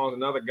 Carson Strong's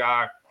another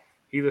guy.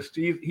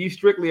 He's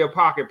strictly a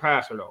pocket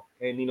passer though,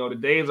 and the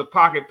days of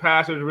pocket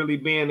passers really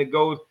being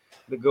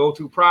the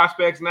go-to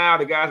prospects now,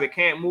 the guys that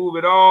can't move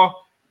at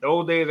all,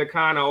 those days are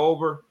kind of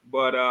over.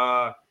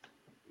 But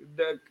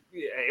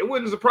it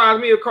wouldn't surprise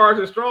me if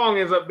Carson Strong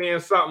ends up being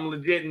something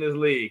legit in this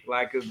league.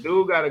 Like, this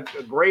dude got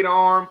a great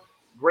arm,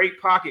 great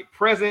pocket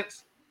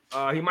presence.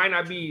 He might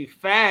not be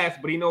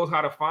fast, but he knows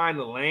how to find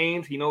the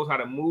lanes. He knows how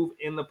to move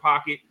in the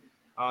pocket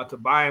to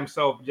buy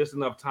himself just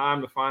enough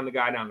time to find the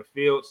guy down the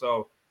field.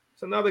 So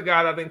it's another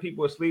guy that I think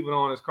people are sleeping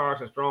on is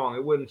Carson Strong.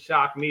 It wouldn't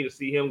shock me to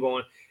see him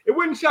going. It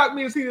wouldn't shock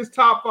me to see this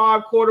top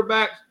 5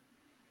 quarterbacks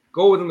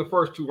go within the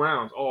first 2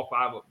 rounds, all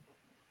 5 of them.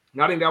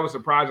 And I think that would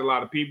surprise a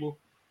lot of people,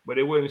 but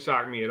it wouldn't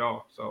shock me at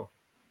all. So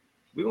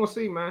we're going to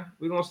see, man.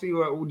 We're going to see.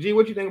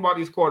 What you think about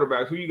these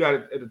quarterbacks? Who you got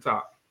at the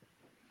top?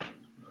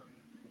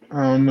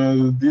 I don't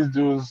know. These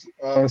dudes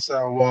all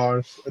sound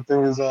washed. I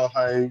think it's all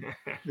hype.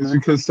 It's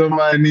because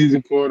somebody needs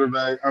a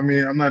quarterback. I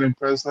mean, I'm not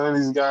impressed. None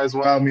of these guys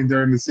wowed me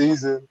during the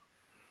season.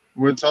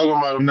 We're talking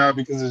about them now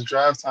because it's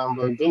draft time,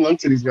 but good luck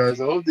to these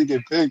guys. I hope they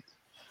get picked.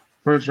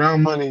 First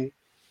round money.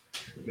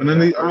 And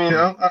then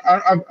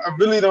I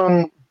really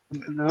don't.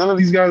 None of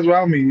these guys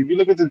wow me. If you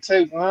look at the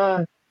tape,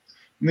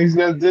 these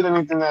guys did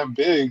anything that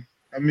big.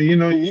 I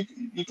mean,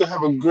 you could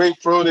have a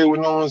great pro day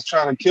when no one's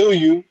trying to kill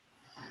you,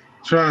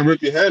 trying to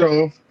rip your head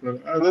off.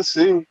 But let's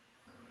see.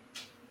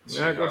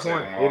 Yeah, good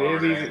point.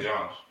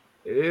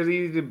 It is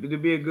easy to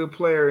be a good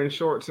player in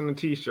shorts and a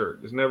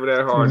t-shirt. It's never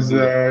that hard.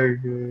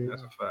 Exactly.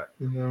 That's a fact.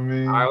 You know what I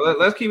mean? All right,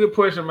 let's keep it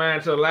pushing,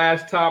 man, to the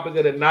last topic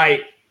of the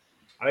night.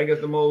 I think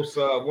it's the most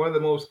one of the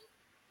most.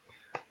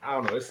 I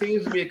don't know. It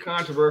seems to be a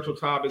controversial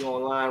topic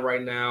online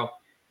right now.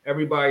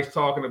 Everybody's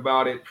talking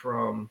about it,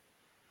 from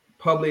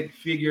public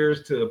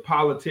figures to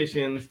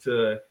politicians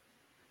to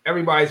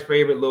everybody's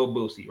favorite Lil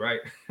Boosie, right?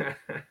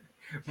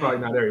 Probably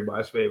not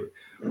everybody's favorite,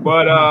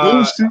 but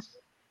Boosie.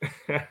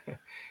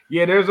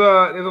 yeah, there's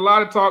a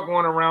lot of talk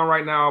going around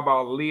right now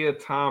about Leah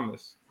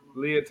Thomas.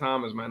 Leah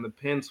Thomas, man, the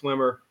Penn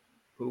swimmer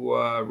who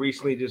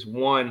recently just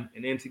won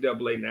an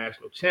NCAA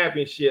national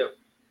championship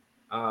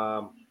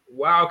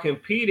while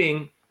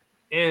competing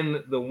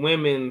in the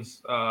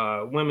women's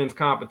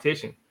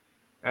competition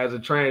as a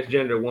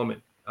transgender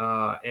woman.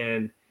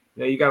 And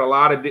you got a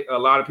lot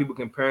of people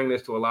comparing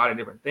this to a lot of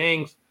different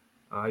things.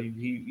 You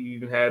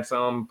even had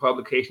some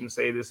publications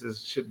say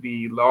should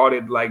be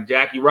lauded like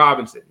Jackie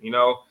Robinson.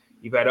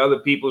 You've had other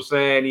people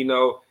saying,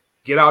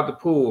 get out the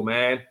pool,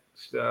 man.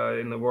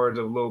 In the words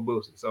of Lil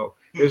Boosie. So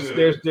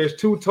there's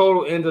two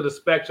total ends of the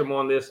spectrum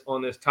on this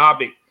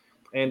topic,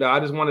 and I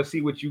just want to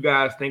see what you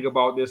guys think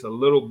about this a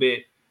little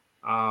bit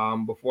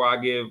before I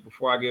give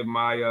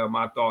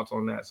my thoughts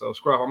on that. So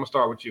Scruff, I'm gonna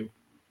start with you.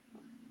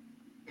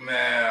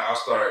 Man, I'll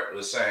start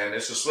with saying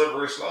it's a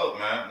slippery slope,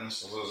 man.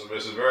 It's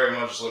a very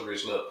much a slippery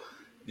slope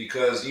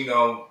because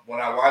when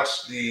I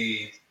watch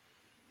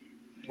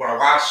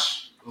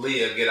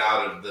Leah get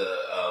out of the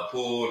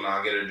pool and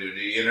I get her to do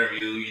the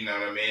interview, you know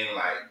what I mean?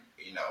 Like,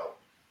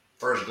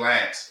 first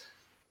glance,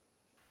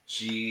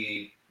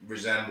 she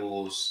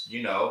resembles,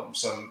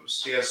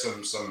 she has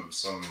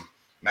some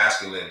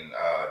masculine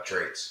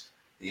traits,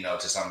 to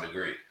some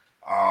degree.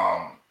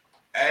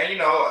 And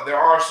there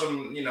are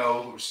some,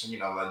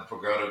 like the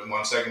girl that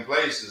won second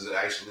place is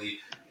actually,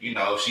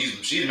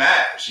 she's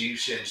mad. She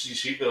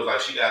feels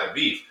like she got a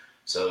beef.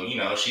 So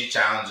she's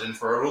challenging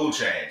for a rule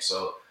change.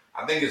 So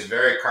I think it's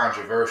very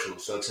controversial.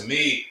 So to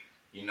me,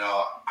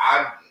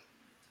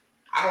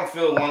 I don't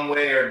feel one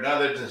way or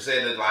another to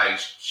say that like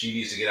she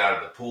needs to get out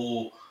of the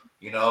pool.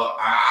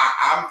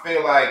 I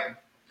feel like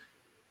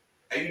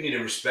you need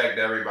to respect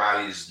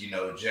everybody's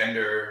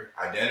gender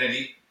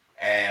identity,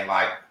 and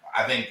like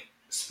I think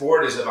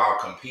sport is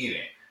about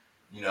competing.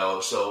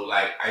 So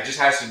like it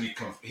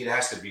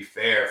has to be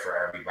fair for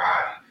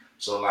everybody.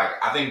 So like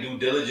I think due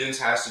diligence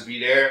has to be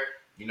there.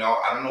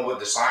 I don't know what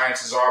the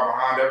sciences are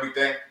behind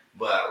everything,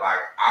 but like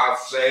I'll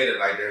say that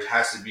like there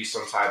has to be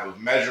some type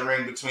of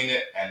measuring between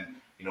it, and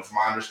from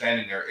my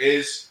understanding there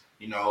is,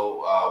 with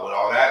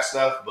all that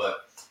stuff,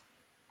 but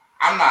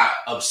I'm not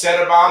upset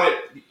about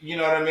it, you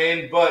know what I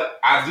mean? But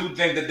I do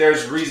think that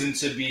there's reason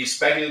to be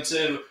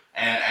speculative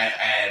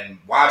and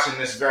watching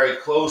this very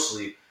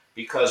closely,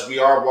 because we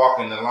are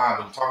walking the line.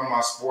 When we're talking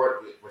about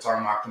sport, we're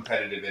talking about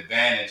competitive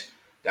advantage.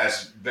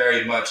 That's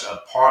very much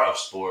a part of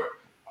sport.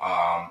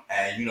 And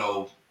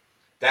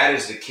that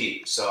is the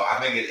key. So I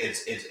think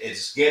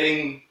it's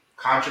getting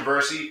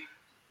controversy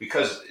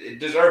because it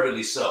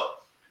deservedly so.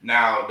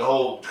 Now the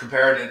whole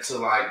comparing it to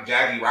like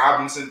Jackie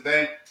Robinson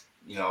thing,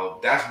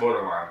 that's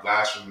borderline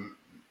blasphemous.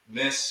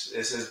 This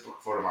is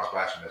borderline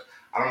blasphemous.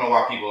 I don't know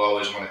why people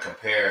always want to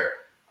compare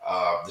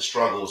the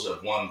struggles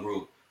of one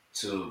group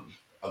to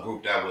a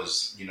group that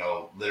was,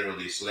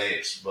 literally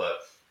slaves.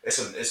 But it's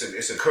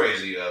a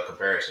crazy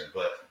comparison.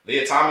 But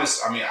Leah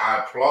Thomas, I mean,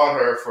 I applaud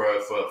her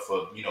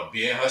for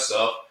being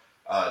herself,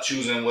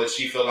 choosing what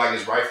she feel like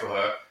is right for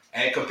her,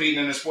 and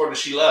competing in the sport that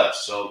she loves.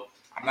 So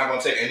I'm not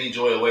going to take any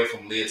joy away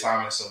from Leah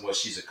Thomas and what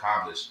she's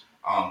accomplished.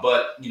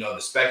 But the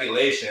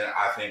speculation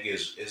I think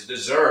is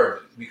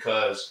deserved,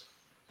 because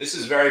this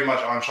is very much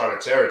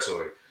uncharted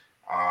territory,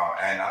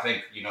 and I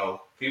think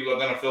people are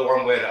going to feel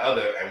one way or the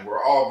other, and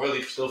we're all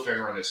really still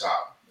figuring this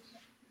out.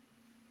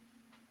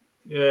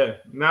 Yeah,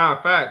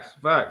 facts,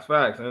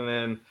 and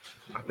then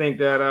I think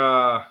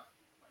that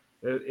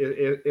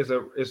it's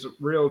a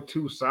real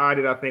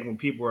two-sided. I think when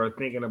people are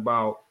thinking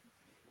about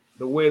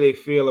the way they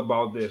feel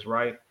about this,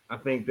 right? I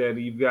think that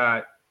you've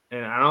got,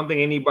 and I don't think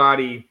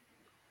anybody.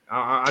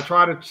 I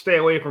try to stay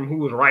away from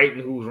who's right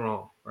and who's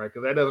wrong, right?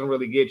 Because that doesn't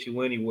really get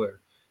you anywhere.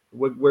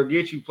 What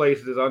gets you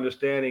places is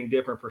understanding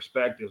different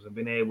perspectives and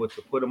being able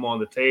to put them on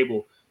the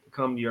table to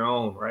come to your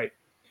own, right?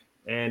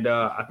 And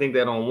I think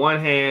that on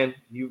one hand,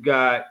 you've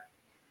got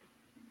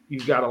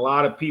a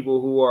lot of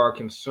people who are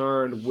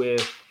concerned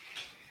with,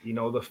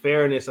 the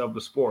fairness of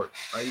the sport,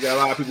 right? You got a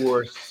lot of people who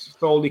are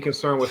solely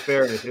concerned with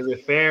fairness. Is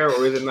it fair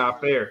or is it not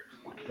fair?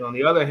 And on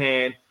the other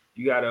hand,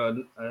 you got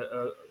a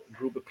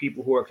group of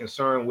people who are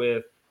concerned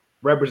with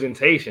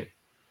representation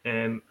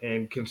and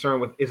concerned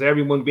with, is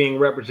everyone being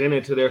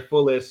represented to their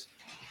fullest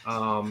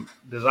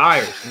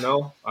desires?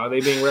 Are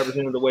they being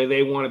represented the way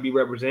they want to be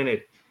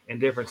represented in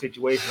different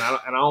situations?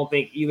 I don't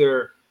think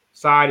either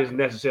side is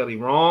necessarily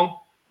wrong.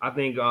 I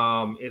think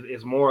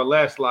it's more or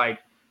less like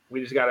we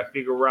just got to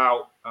figure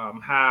out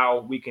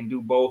how we can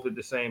do both at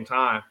the same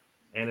time.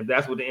 And if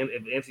that's what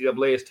if the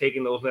NCAA is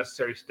taking those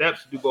necessary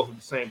steps to do both at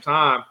the same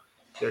time,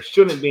 there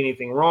shouldn't be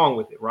anything wrong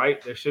with it,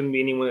 right? There shouldn't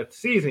be anyone that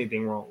sees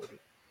anything wrong with it.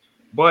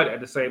 But at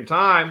the same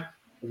time,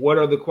 what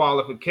are the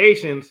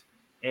qualifications,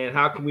 and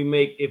how can we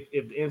make, if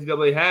the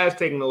NCAA has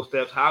taken those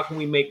steps, how can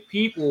we make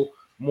people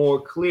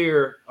more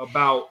clear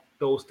about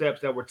those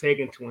steps that were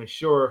taken to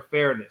ensure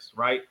fairness,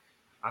 right?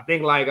 I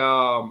think like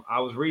I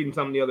was reading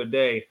something the other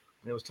day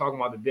and it was talking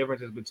about the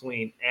differences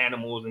between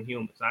animals and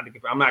humans.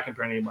 I'm not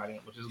comparing anybody to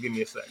animals, just give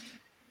me a second.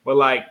 But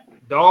like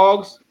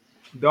dogs,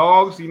 they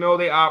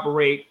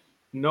operate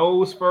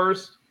nose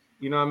first,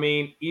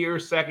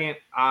 ears second,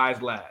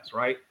 eyes last,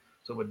 right?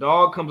 So if a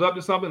dog comes up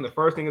to something, the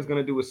first thing it's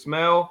going to do is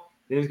smell,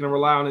 then it's going to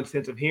rely on its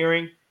sense of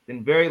hearing,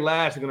 then very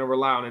last, it's going to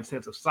rely on its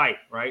sense of sight,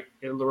 right?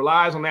 It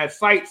relies on that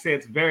sight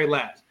sense very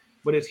last.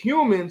 But as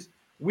humans,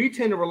 we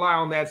tend to rely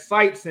on that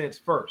sight sense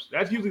first.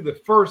 That's usually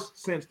the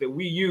first sense that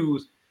we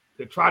use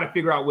to try to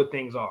figure out what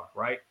things are,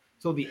 right?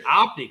 So the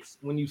optics,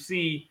 when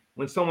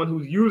someone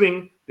who's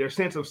using their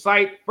sense of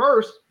sight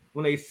first,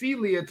 when they see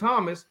Leah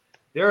Thomas,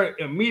 they're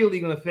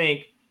immediately going to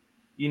think,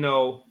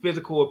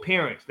 physical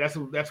appearance. That's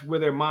where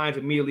their mind's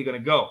immediately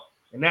going to go.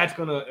 And that's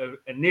going to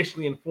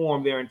initially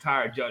inform their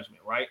entire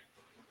judgment, right?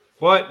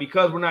 But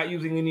because we're not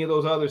using any of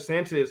those other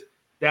senses,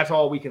 that's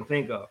all we can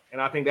think of.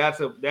 And I think that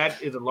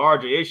is a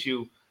larger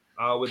issue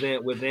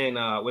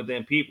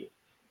within people.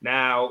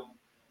 Now,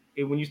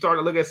 when you start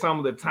to look at some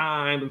of the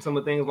times and some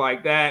of the things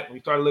like that, when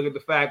you start to look at the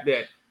fact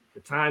that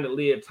the time that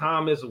Leah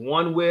Thomas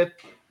won with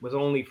was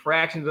only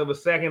fractions of a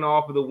second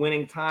off of the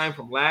winning time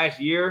from last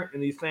year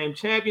in these same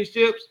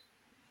championships,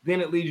 then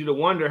it leads you to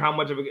wonder how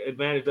much of an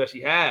advantage does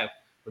she have.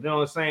 But then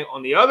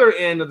on the other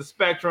end of the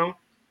spectrum,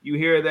 you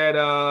hear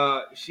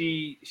that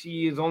she's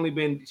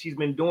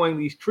been doing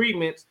these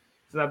treatments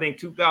since I think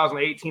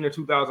 2018 or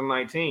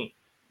 2019,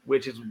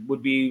 which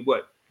would be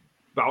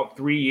about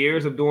 3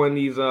 years of doing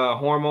these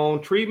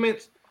hormone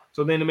treatments.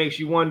 So then it makes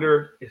you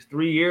wonder, is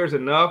 3 years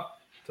enough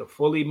to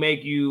fully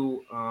make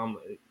you on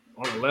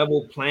a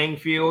level playing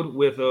field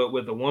with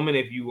a woman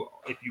if you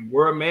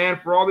were a man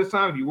for all this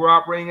time, if you were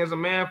operating as a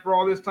man for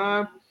all this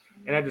time?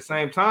 And at the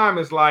same time,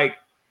 it's like,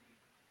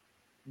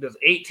 does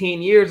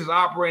 18 years as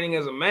operating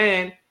as a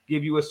man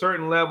give you a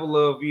certain level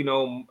of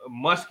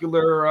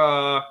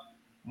muscular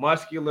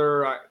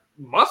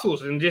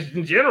muscles and just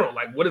in general?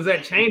 Like, what does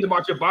that change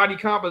about your body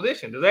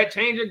composition? Does that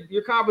change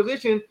your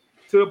composition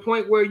to the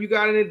point where you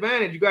got an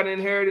advantage, you got an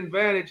inherent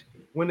advantage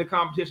when the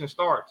competition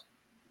starts?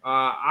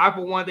 I,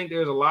 for one, think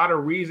there's a lot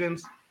of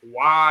reasons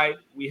why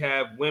we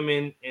have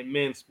women in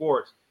men's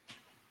sports.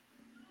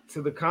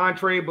 To the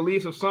contrary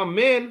beliefs of some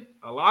men,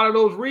 a lot of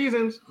those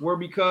reasons were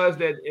because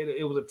that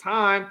it was a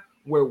time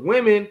where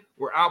women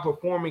were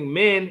outperforming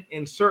men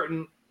in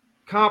certain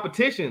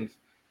competitions,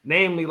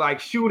 namely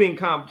like shooting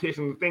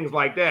competitions and things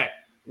like that,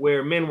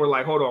 where men were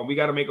like, hold on, we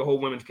got to make a whole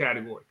women's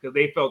category because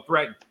they felt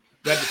threatened.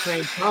 But at the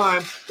same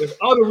time, there's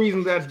other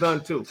reasons that's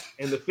done too.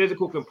 And the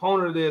physical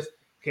component of this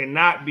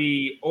cannot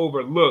be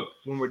overlooked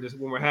when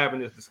we're having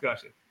this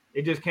discussion.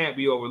 It just can't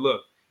be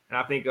overlooked. And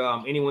I think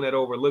anyone that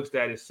overlooks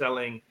that is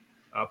selling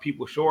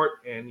people short,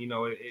 and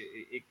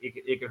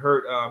it could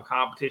hurt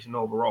competition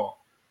overall.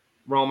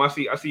 Rome, I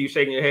see you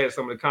shaking your head at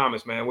some of the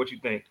comments, man. What you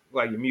think?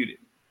 Like, you're muted.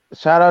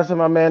 Shout out to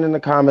my man in the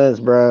comments,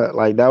 bro.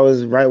 Like that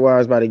was right where I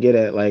was about to get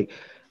at. Like,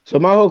 so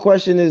my whole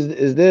question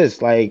is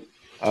this: like,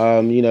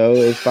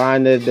 it's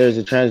fine that there's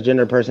a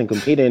transgender person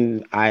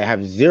competing. I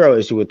have zero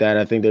issue with that.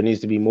 I think there needs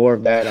to be more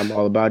of that. I'm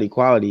all about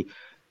equality.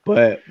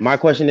 But my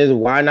question is,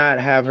 why not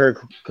have her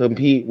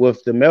compete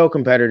with the male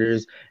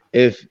competitors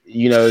if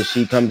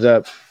she comes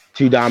up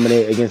too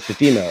dominant against the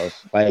females?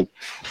 Like,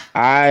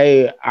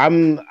 I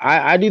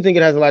do think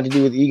it has a lot to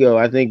do with ego.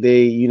 I think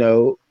they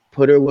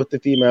put her with the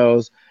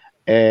females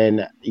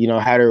and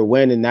had her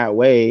win in that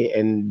way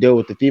and deal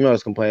with the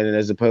females complaining,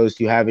 as opposed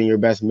to having your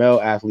best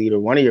male athlete or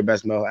one of your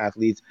best male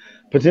athletes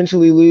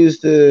potentially lose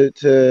to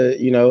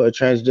a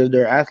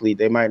transgender athlete.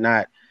 They might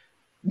not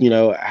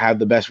have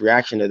the best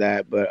reaction to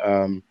that. But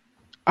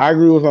I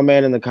agree with my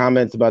man in the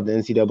comments about the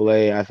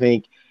NCAA. I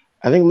think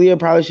Leah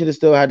probably should have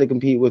still had to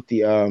compete with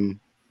the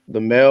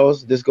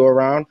males this go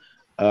around.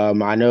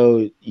 I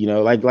know,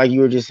 like you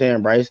were just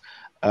saying, Bryce.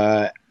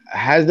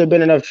 Has there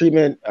been enough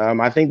treatment?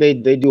 I think they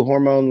do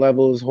hormone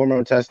levels,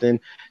 hormone testing.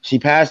 She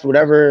passed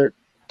whatever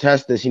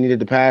test that she needed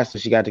to pass, so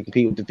she got to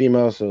compete with the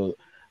females. So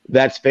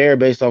that's fair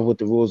based off what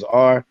the rules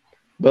are.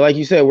 But like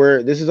you said,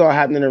 this is all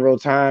happening in real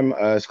time.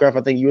 Scruff,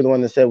 I think you were the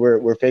one that said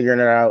we're figuring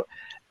it out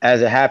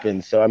as it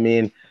happens. So I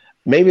mean,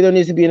 maybe there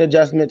needs to be an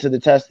adjustment to the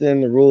testing,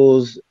 the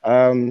rules.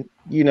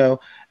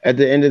 At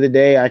the end of the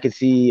day, I could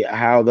see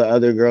how the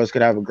other girls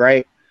could have a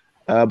gripe,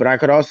 but I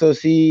could also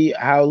see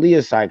how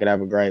Leah's side could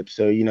have a gripe.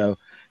 So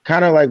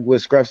kind of like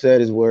what Scruff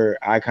said is where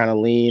I kind of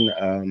lean.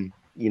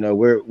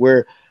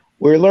 We're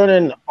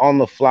learning on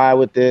the fly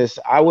with this.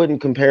 I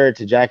wouldn't compare it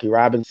to Jackie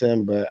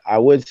Robinson, but I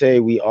would say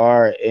we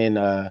are in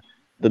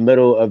the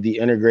middle of the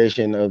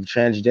integration of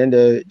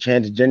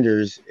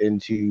transgenders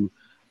into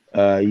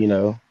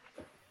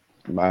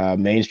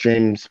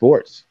mainstream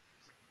sports.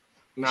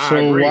 Nah, I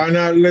So agree. why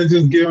not let's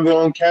just give them their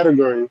own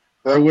category?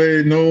 That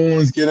way, no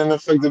one's getting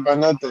affected by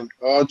nothing.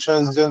 All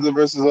transgender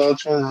versus all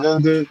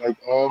transgender, like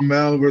all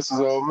male versus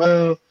all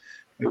male,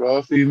 like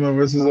all female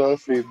versus all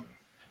female.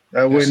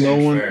 That That way, no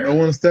seems one, no fair.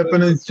 one's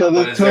stepping on each But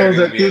other's is there toes going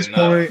to at be this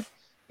point. enough?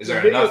 Is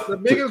there enough? The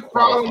biggest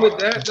problem with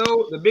that,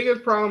 though,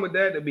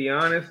 to be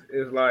honest,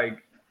 is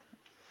like,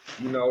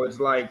 it's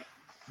like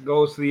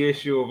goes to the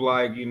issue of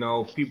like,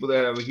 people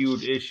that have a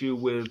huge issue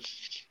with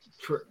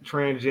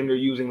transgender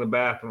using the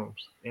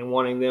bathrooms and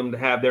wanting them to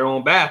have their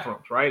own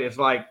bathrooms, right? It's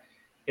like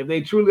if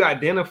they truly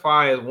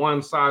identify as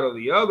one side or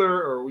the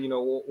other, or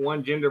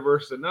one gender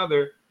versus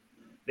another,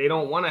 they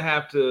don't want to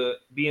have to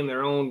be in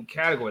their own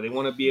category. They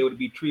want to be able to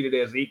be treated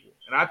as equal.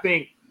 And I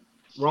think,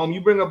 Rome,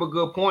 you bring up a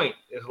good point.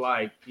 It's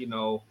like,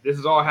 this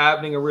is all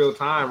happening in real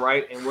time,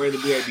 right? And we're at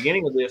the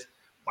beginning of this.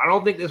 But I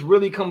don't think this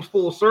really comes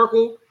full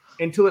circle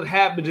until it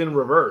happens in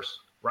reverse,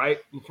 right?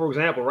 For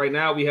example, right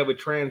now we have a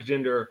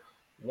transgender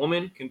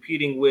woman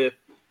competing with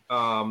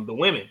the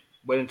women.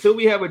 But until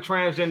we have a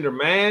transgender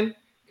man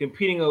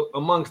competing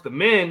amongst the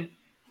men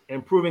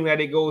and proving that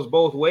it goes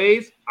both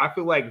ways, I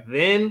feel like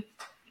then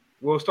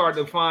we'll start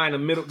to find a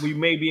middle. We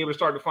may be able to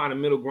start to find a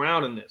middle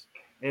ground in this.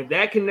 And if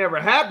that can never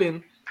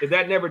happen, if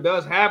that never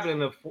does happen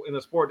in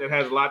a sport that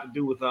has a lot to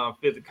do with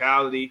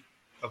physicality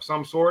of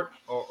some sort,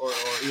 or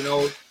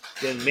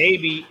then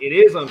maybe it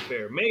is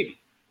unfair.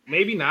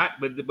 Maybe not,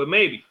 but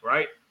maybe,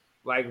 right?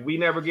 Like we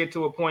never get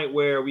to a point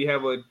where we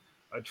have a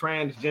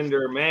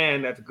transgender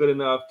man that's good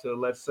enough to,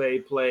 let's say,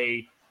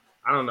 play,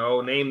 I don't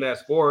know, name that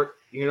sport.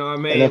 You know what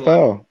I mean?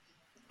 NFL. Like,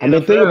 I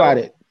mean, think about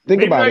it.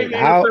 Think about it.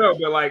 How? NFL,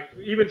 but like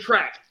even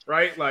track,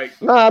 right? Like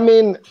no, I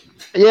mean,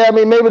 yeah, I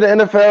mean maybe the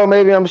NFL.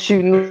 Maybe I'm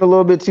shooting a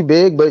little bit too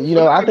big, but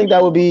I think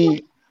that would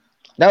be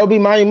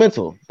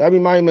monumental. That'd be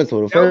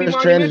monumental. The first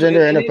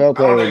transgender NFL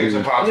player.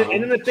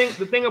 And then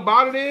the thing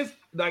about it is,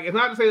 like, it's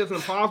not to say that's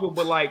impossible,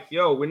 but like,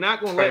 we're not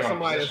going to let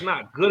somebody that's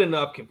not good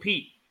enough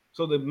compete.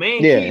 So the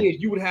main key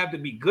is you would have to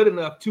be good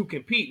enough to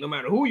compete, no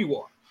matter who you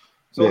are.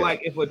 So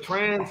like, if a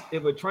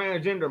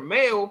transgender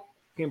male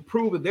can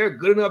prove that they're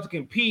good enough to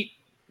compete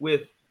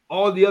with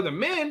all the other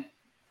men,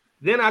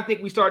 then I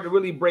think we start to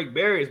really break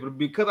barriers. But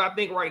because I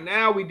think right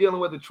now we're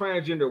dealing with a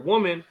transgender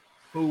woman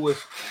who was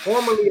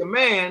formerly a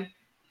man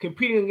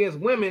competing against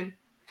women,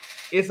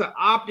 it's an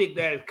optic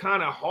that is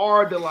kind of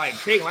hard to like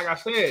take. Like I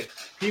said,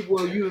 people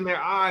are using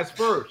their eyes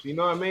first. You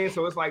know what I mean?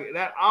 So it's like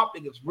that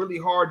optic is really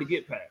hard to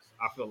get past,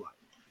 I feel like.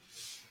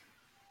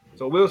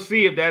 So we'll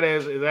see if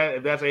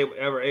that's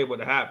ever able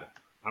to happen.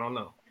 I don't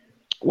know.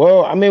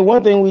 Well, I mean,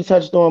 one thing we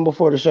touched on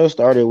before the show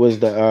started was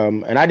the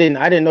and I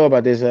didn't know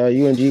about this.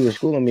 UNG was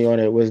schooling me on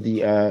it. Was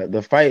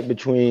the fight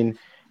between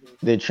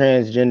the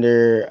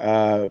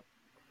transgender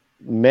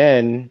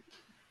men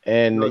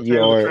and no, it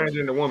was a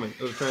transgender woman.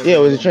 It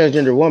was a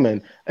transgender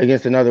woman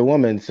against another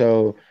woman.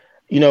 So,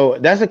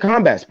 that's a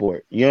combat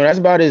sport. That's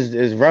about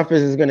as rough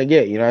as it's gonna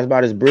get. That's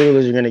about as brutal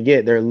as you're gonna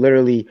get. They're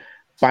literally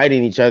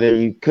fighting each other.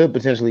 You could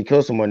potentially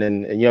kill someone,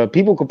 and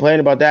people complain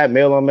about that,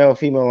 male on male,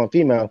 female on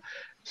female.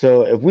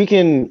 So if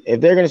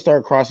they're going to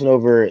start crossing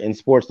over in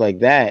sports like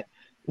that,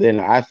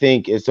 then I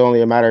think it's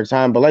only a matter of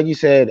time. But like you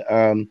said,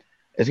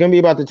 it's going to be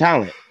about the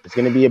talent. It's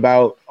going to be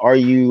about, are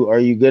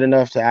you good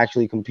enough to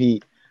actually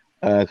compete?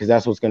 Because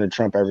that's what's going to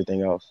trump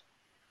everything else.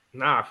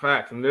 Nah,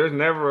 facts. And there's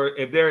never,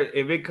 if there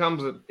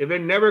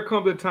never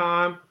comes a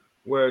time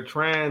where a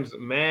trans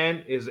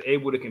man is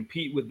able to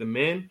compete with the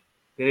men,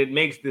 then it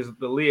makes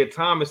the Leah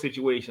Thomas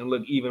situation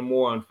look even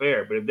more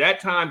unfair. But if that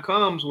time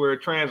comes where a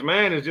trans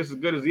man is just as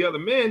good as the other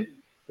men,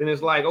 then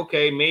it's like,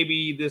 okay,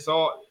 maybe it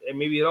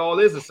all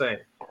is the same.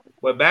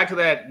 But back to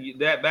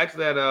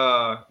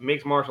that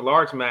mixed martial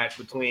arts match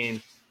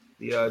between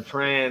the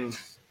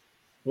trans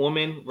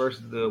woman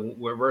versus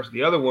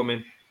the other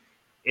woman,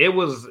 it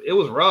was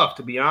rough,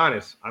 to be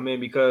honest. I mean,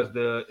 because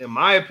in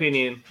my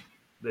opinion,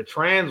 the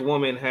trans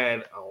woman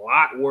had a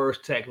lot worse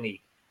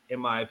technique.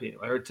 In my opinion,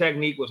 like, her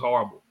technique was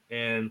horrible,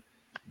 and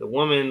the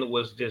woman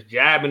was just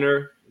jabbing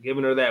her,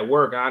 giving her that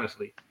work,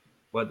 honestly.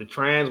 But the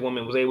trans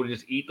woman was able to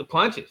just eat the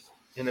punches,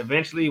 and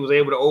eventually was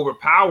able to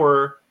overpower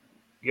her,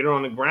 get her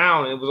on the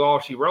ground, and it was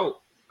all she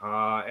wrote.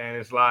 And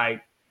it's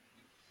like,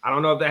 I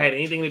don't know if that had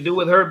anything to do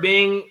with her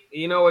being,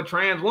 a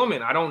trans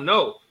woman. I don't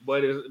know,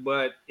 but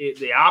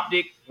the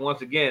optic,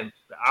 once again,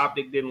 the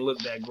optic didn't look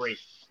that great.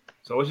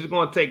 So it's just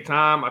going to take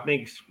time. I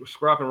think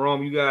Scruff and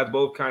Rome, you guys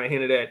both kind of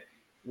hinted at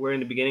we're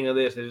in the beginning of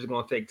this. It's just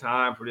going to take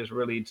time for this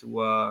really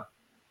to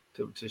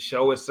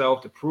show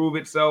itself, to prove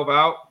itself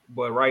out.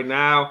 But right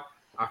now,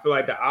 I feel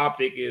like the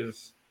optic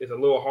is a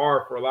little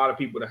hard for a lot of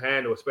people to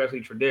handle, especially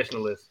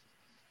traditionalists.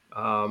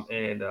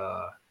 And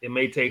it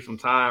may take some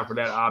time for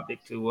that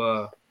optic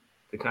to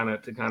kind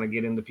of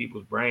get into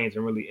people's brains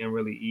and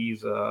really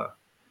ease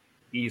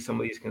some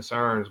of these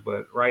concerns.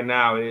 But right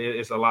now,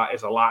 it's a lot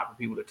for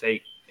people to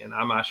take, and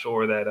I'm not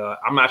sure that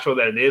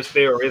it is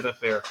fair or isn't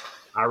fair.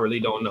 I really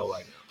don't know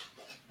right now.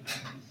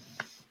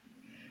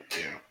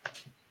 Yeah,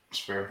 it's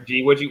fair.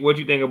 G, what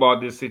you think about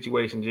this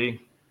situation,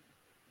 G?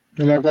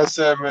 Like I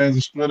said, man,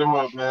 just split them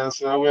up, man.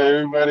 So that way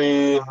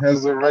everybody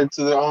has the right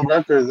to their own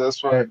records.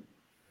 That's why.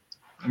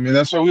 I mean,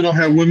 that's why we don't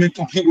have women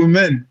compete with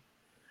men.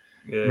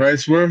 Yeah. Right,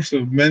 Swerve?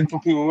 So men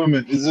compete with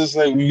women. It's just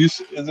like when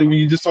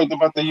you just talked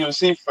about the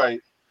UFC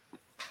fight.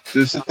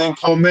 There's a thing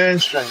called man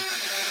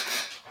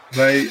strength.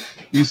 Like,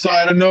 you saw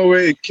out of nowhere,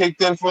 it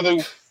kicked in for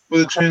the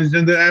with a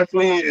transgender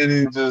athlete, and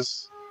he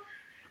just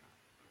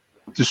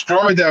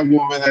destroyed that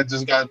woman that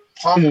just got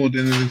pummeled,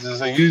 and it's just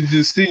like you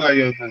just see like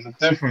yo, there's a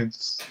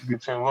difference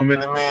between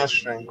women and man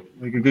strength.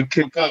 Like a good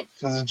kick up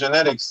because of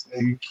genetics.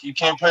 Like, you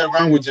can't play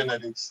around with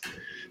genetics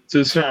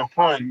to a certain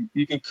point.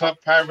 You can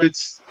cut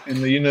pirates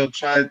and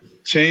try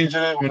change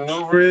it,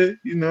 maneuver it,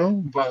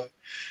 but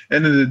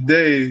end of the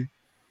day,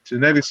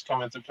 genetics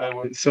come into play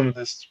with some of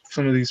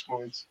these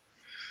sports.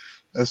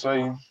 That's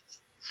why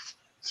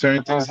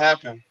certain things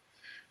happen.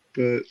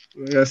 But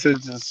like I said,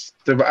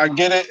 I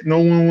get it. No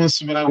one wants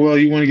to be like, well,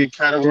 you want to get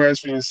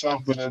categorized for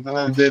yourself, but at the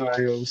end of the day, like,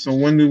 yo, so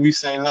when do we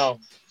say no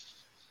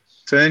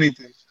to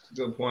anything?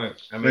 Good point.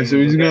 I Like, mean, so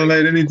we're just gonna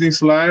let anything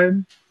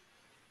slide?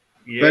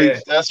 yeah.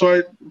 Like that's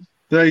why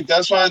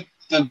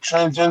the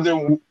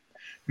transgender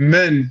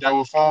men that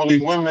were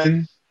formerly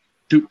women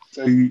do.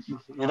 Like, you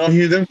don't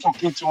hear them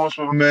compete too much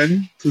with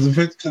men because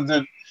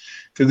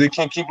they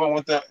can't keep up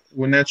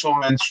with natural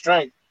men's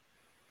strength.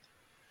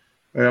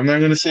 Like, I'm not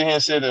gonna sit here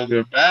and say that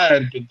they're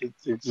bad, but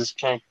they just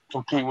can't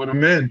compete with the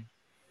men.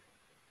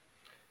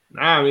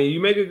 Nah, I mean, you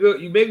make a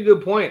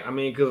good point. I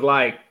mean, because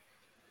like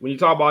when you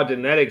talk about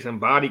genetics and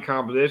body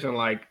composition,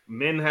 like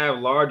men have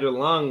larger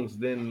lungs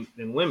than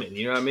women.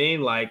 You know what I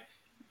mean? Like,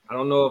 I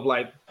don't know if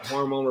like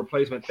hormone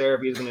replacement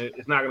therapy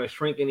it's not gonna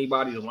shrink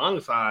anybody's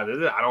lung size, is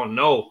it? I don't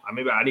know.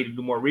 Maybe I need to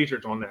do more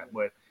research on that,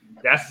 but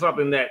that's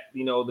something that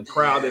the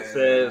crowd that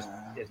says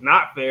it's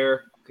not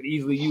fair could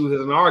easily use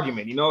as an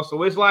argument.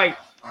 So it's like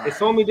it's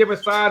so many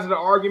different sides of the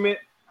argument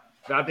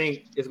that I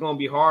think it's gonna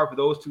be hard for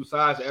those two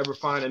sides to ever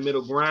find a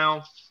middle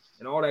ground.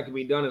 And all that can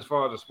be done as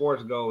far as the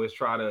sports go is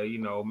try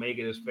to make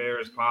it as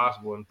fair as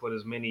possible and put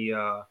as many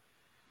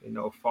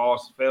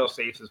false fail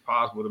safes as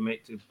possible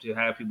to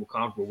have people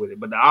comfortable with it.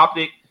 But the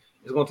optic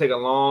is going to take a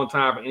long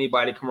time for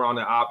anybody to come around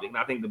the optic. And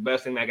I think the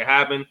best thing that could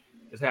happen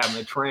is having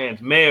a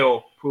trans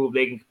male prove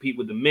they can compete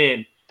with the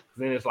men.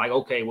 Then it's like,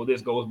 okay, well,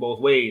 this goes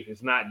both ways.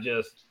 It's not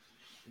just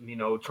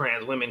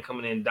trans women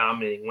coming in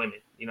dominating women.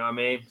 You know what I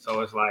mean? So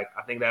it's like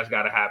I think that's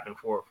got to happen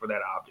for that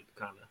optic to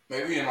kind of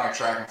maybe in like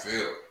track and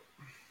field.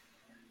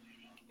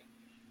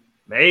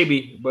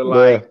 Maybe, but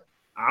like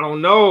I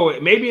don't know.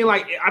 Maybe in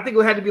like I think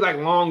it had to be like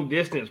long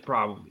distance,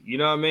 probably. You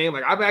know what I mean?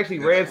 Like I've actually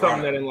read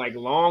something that in like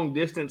long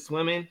distance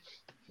swimming,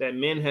 that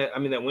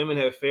women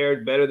have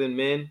fared better than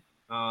men,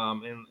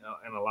 in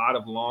a lot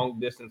of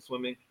long distance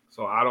swimming.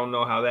 So I don't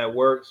know how that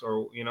works,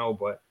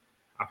 but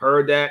I've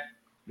heard that.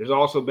 There's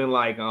also been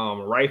like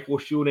rifle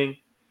shooting,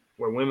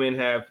 where women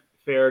have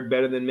fared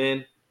better than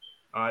men.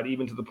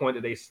 Even to the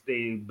point that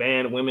they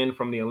banned women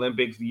from the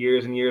Olympics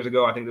years and years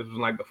ago. I think this was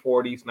in like the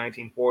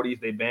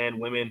 1940s. They banned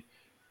women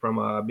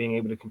from being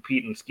able to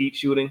compete in skeet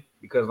shooting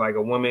because like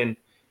a woman,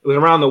 it was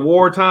around the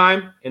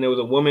wartime, and there was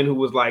a woman who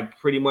was like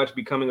pretty much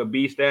becoming a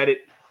beast at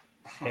it.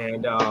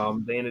 And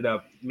they ended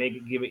up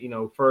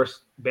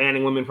first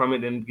banning women from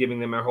it, then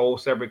giving them a whole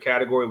separate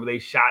category where they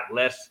shot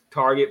less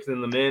targets than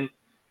the men,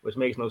 which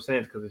makes no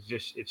sense because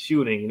it's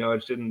shooting.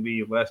 It shouldn't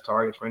be less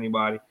targets for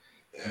anybody.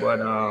 Yeah, but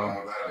you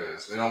know what that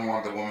is. They don't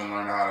want the women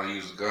learning how to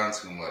use a gun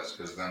too much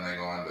because then they're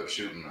gonna end up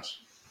shooting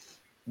us.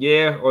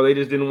 Yeah, or they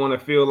just didn't want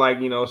to feel like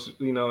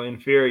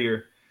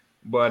inferior.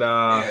 But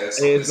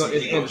it's some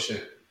ego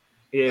shit.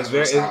 Yeah, that's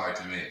what it sounds like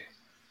to me.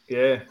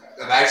 Yeah, it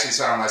actually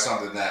sounds like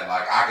something that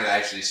like I could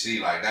actually see.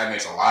 Like that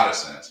makes a lot of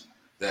sense.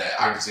 That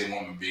I can see a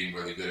woman being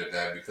really good at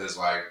that because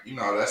like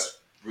that's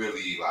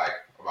really like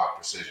about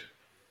precision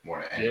more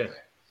than anything.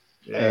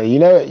 Yeah.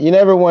 You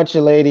never want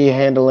your lady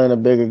handling a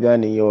bigger gun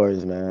than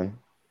yours, man.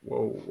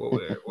 Whoa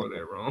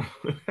there, wrong.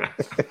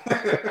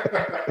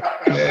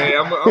 Hey,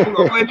 I'm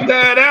gonna let you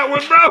have that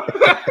one, bro.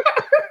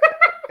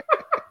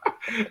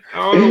 I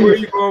don't know where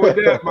you going with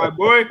that, my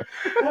boy.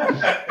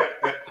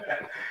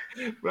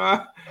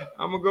 But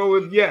I'm gonna go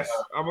with yes.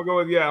 I don't know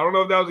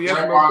if that was a yes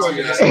or no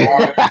question.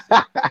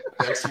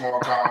 That's small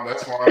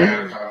comment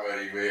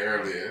you made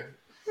earlier.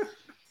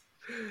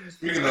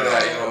 Speaking of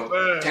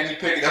that, Kenny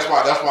Pickett. That's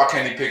why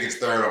Kenny Pickett's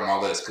third on my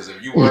list. Because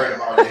if you worried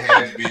about your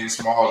hands being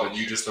small, then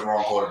you just the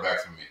wrong quarterback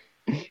for me.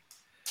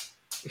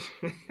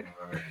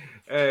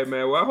 Hey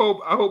man,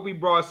 well I hope we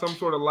brought some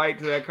sort of light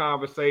to that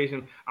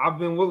conversation. I've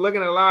been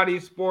looking at a lot of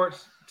these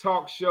sports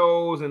talk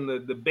shows and the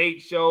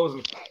debate shows,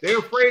 and they're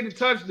afraid to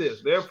touch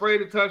this. They're afraid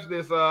to touch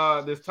this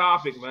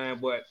topic, man.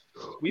 But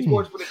we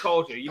sports for the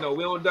culture. We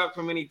don't duck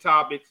from any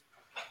topics,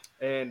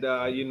 and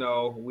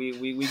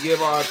we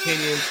give our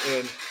opinions.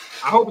 And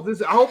I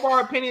hope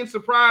our opinions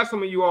surprise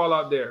some of you all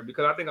out there,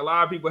 because I think a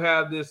lot of people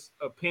have this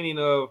opinion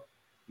of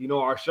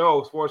our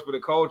show, Sports for the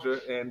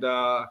Culture, and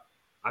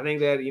I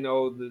think that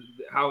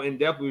how in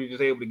depth we were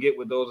just able to get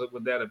with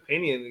that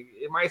opinion,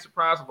 it might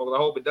surprise some folks. I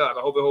hope it does.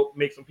 I hope it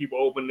makes some people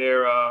open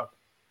their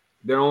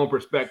own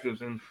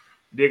perspectives and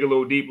dig a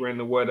little deeper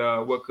into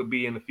what could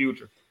be in the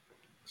future.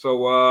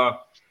 So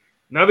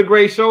another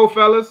great show,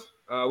 fellas.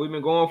 We've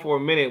been going for a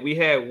minute. We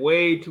had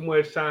way too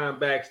much time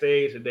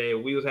backstage today.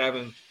 We was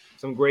having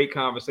some great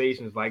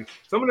conversations. Like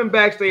some of them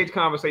backstage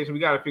conversations, we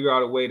got to figure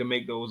out a way to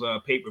make those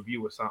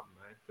pay-per-view or something,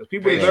 man. Because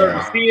people deserve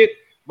to see it,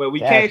 but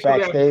we can't show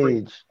that for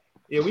free.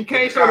 Yeah, we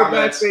can't show the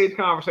backstage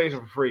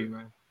conversation for free,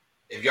 man.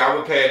 If y'all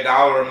would pay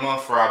 $1 a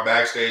month for our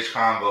backstage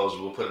combos,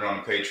 we'll put it on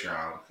the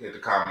Patreon. Hit the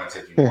comments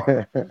if you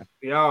want.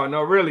 Yo,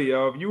 no, really,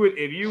 yo.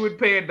 If you would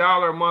pay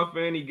 $1 a month for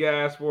any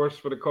Gas Sports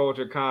for the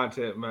Culture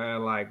content,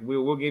 man, like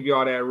we'll give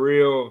y'all that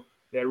real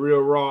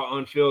raw,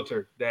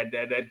 unfiltered,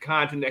 that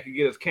content that could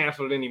get us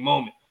canceled at any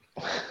moment.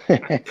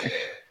 Yeah.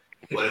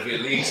 But if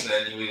it leaks,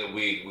 then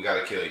we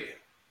gotta kill you.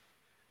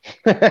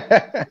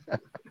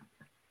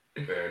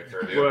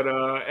 Fair deal.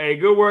 But hey,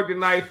 good work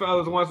tonight,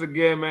 fellas. Once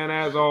again, man,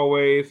 as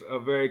always, a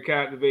very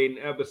captivating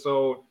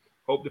episode.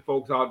 Hope the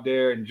folks out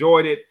there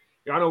enjoyed it.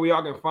 Y'all know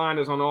y'all can find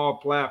us on all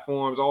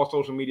platforms, all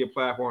social media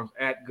platforms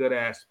at Good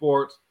Ass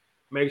Sports.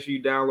 Make sure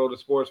you download the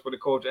Sports for the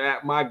Culture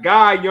app. My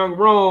guy, Young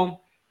Rome,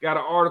 got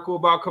an article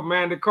about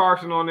Commander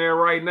Carson on there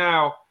right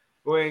now.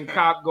 Go ahead and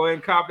cop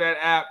that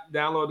app.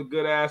 Download the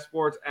Good Ass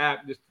Sports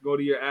app. Just go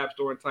to your app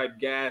store and type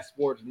Gas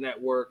Sports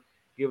Network.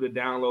 Give it a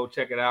download.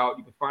 Check it out.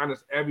 You can find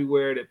us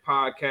everywhere that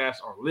podcasts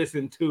are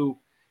listened to.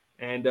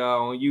 And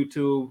on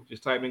YouTube,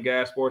 just type in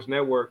Gas Sports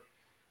Network.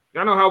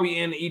 Y'all know how we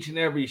end each and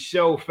every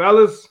show,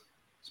 fellas.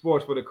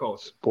 Sports for the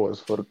culture. Sports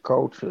for the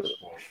culture.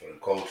 Sports for the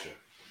culture.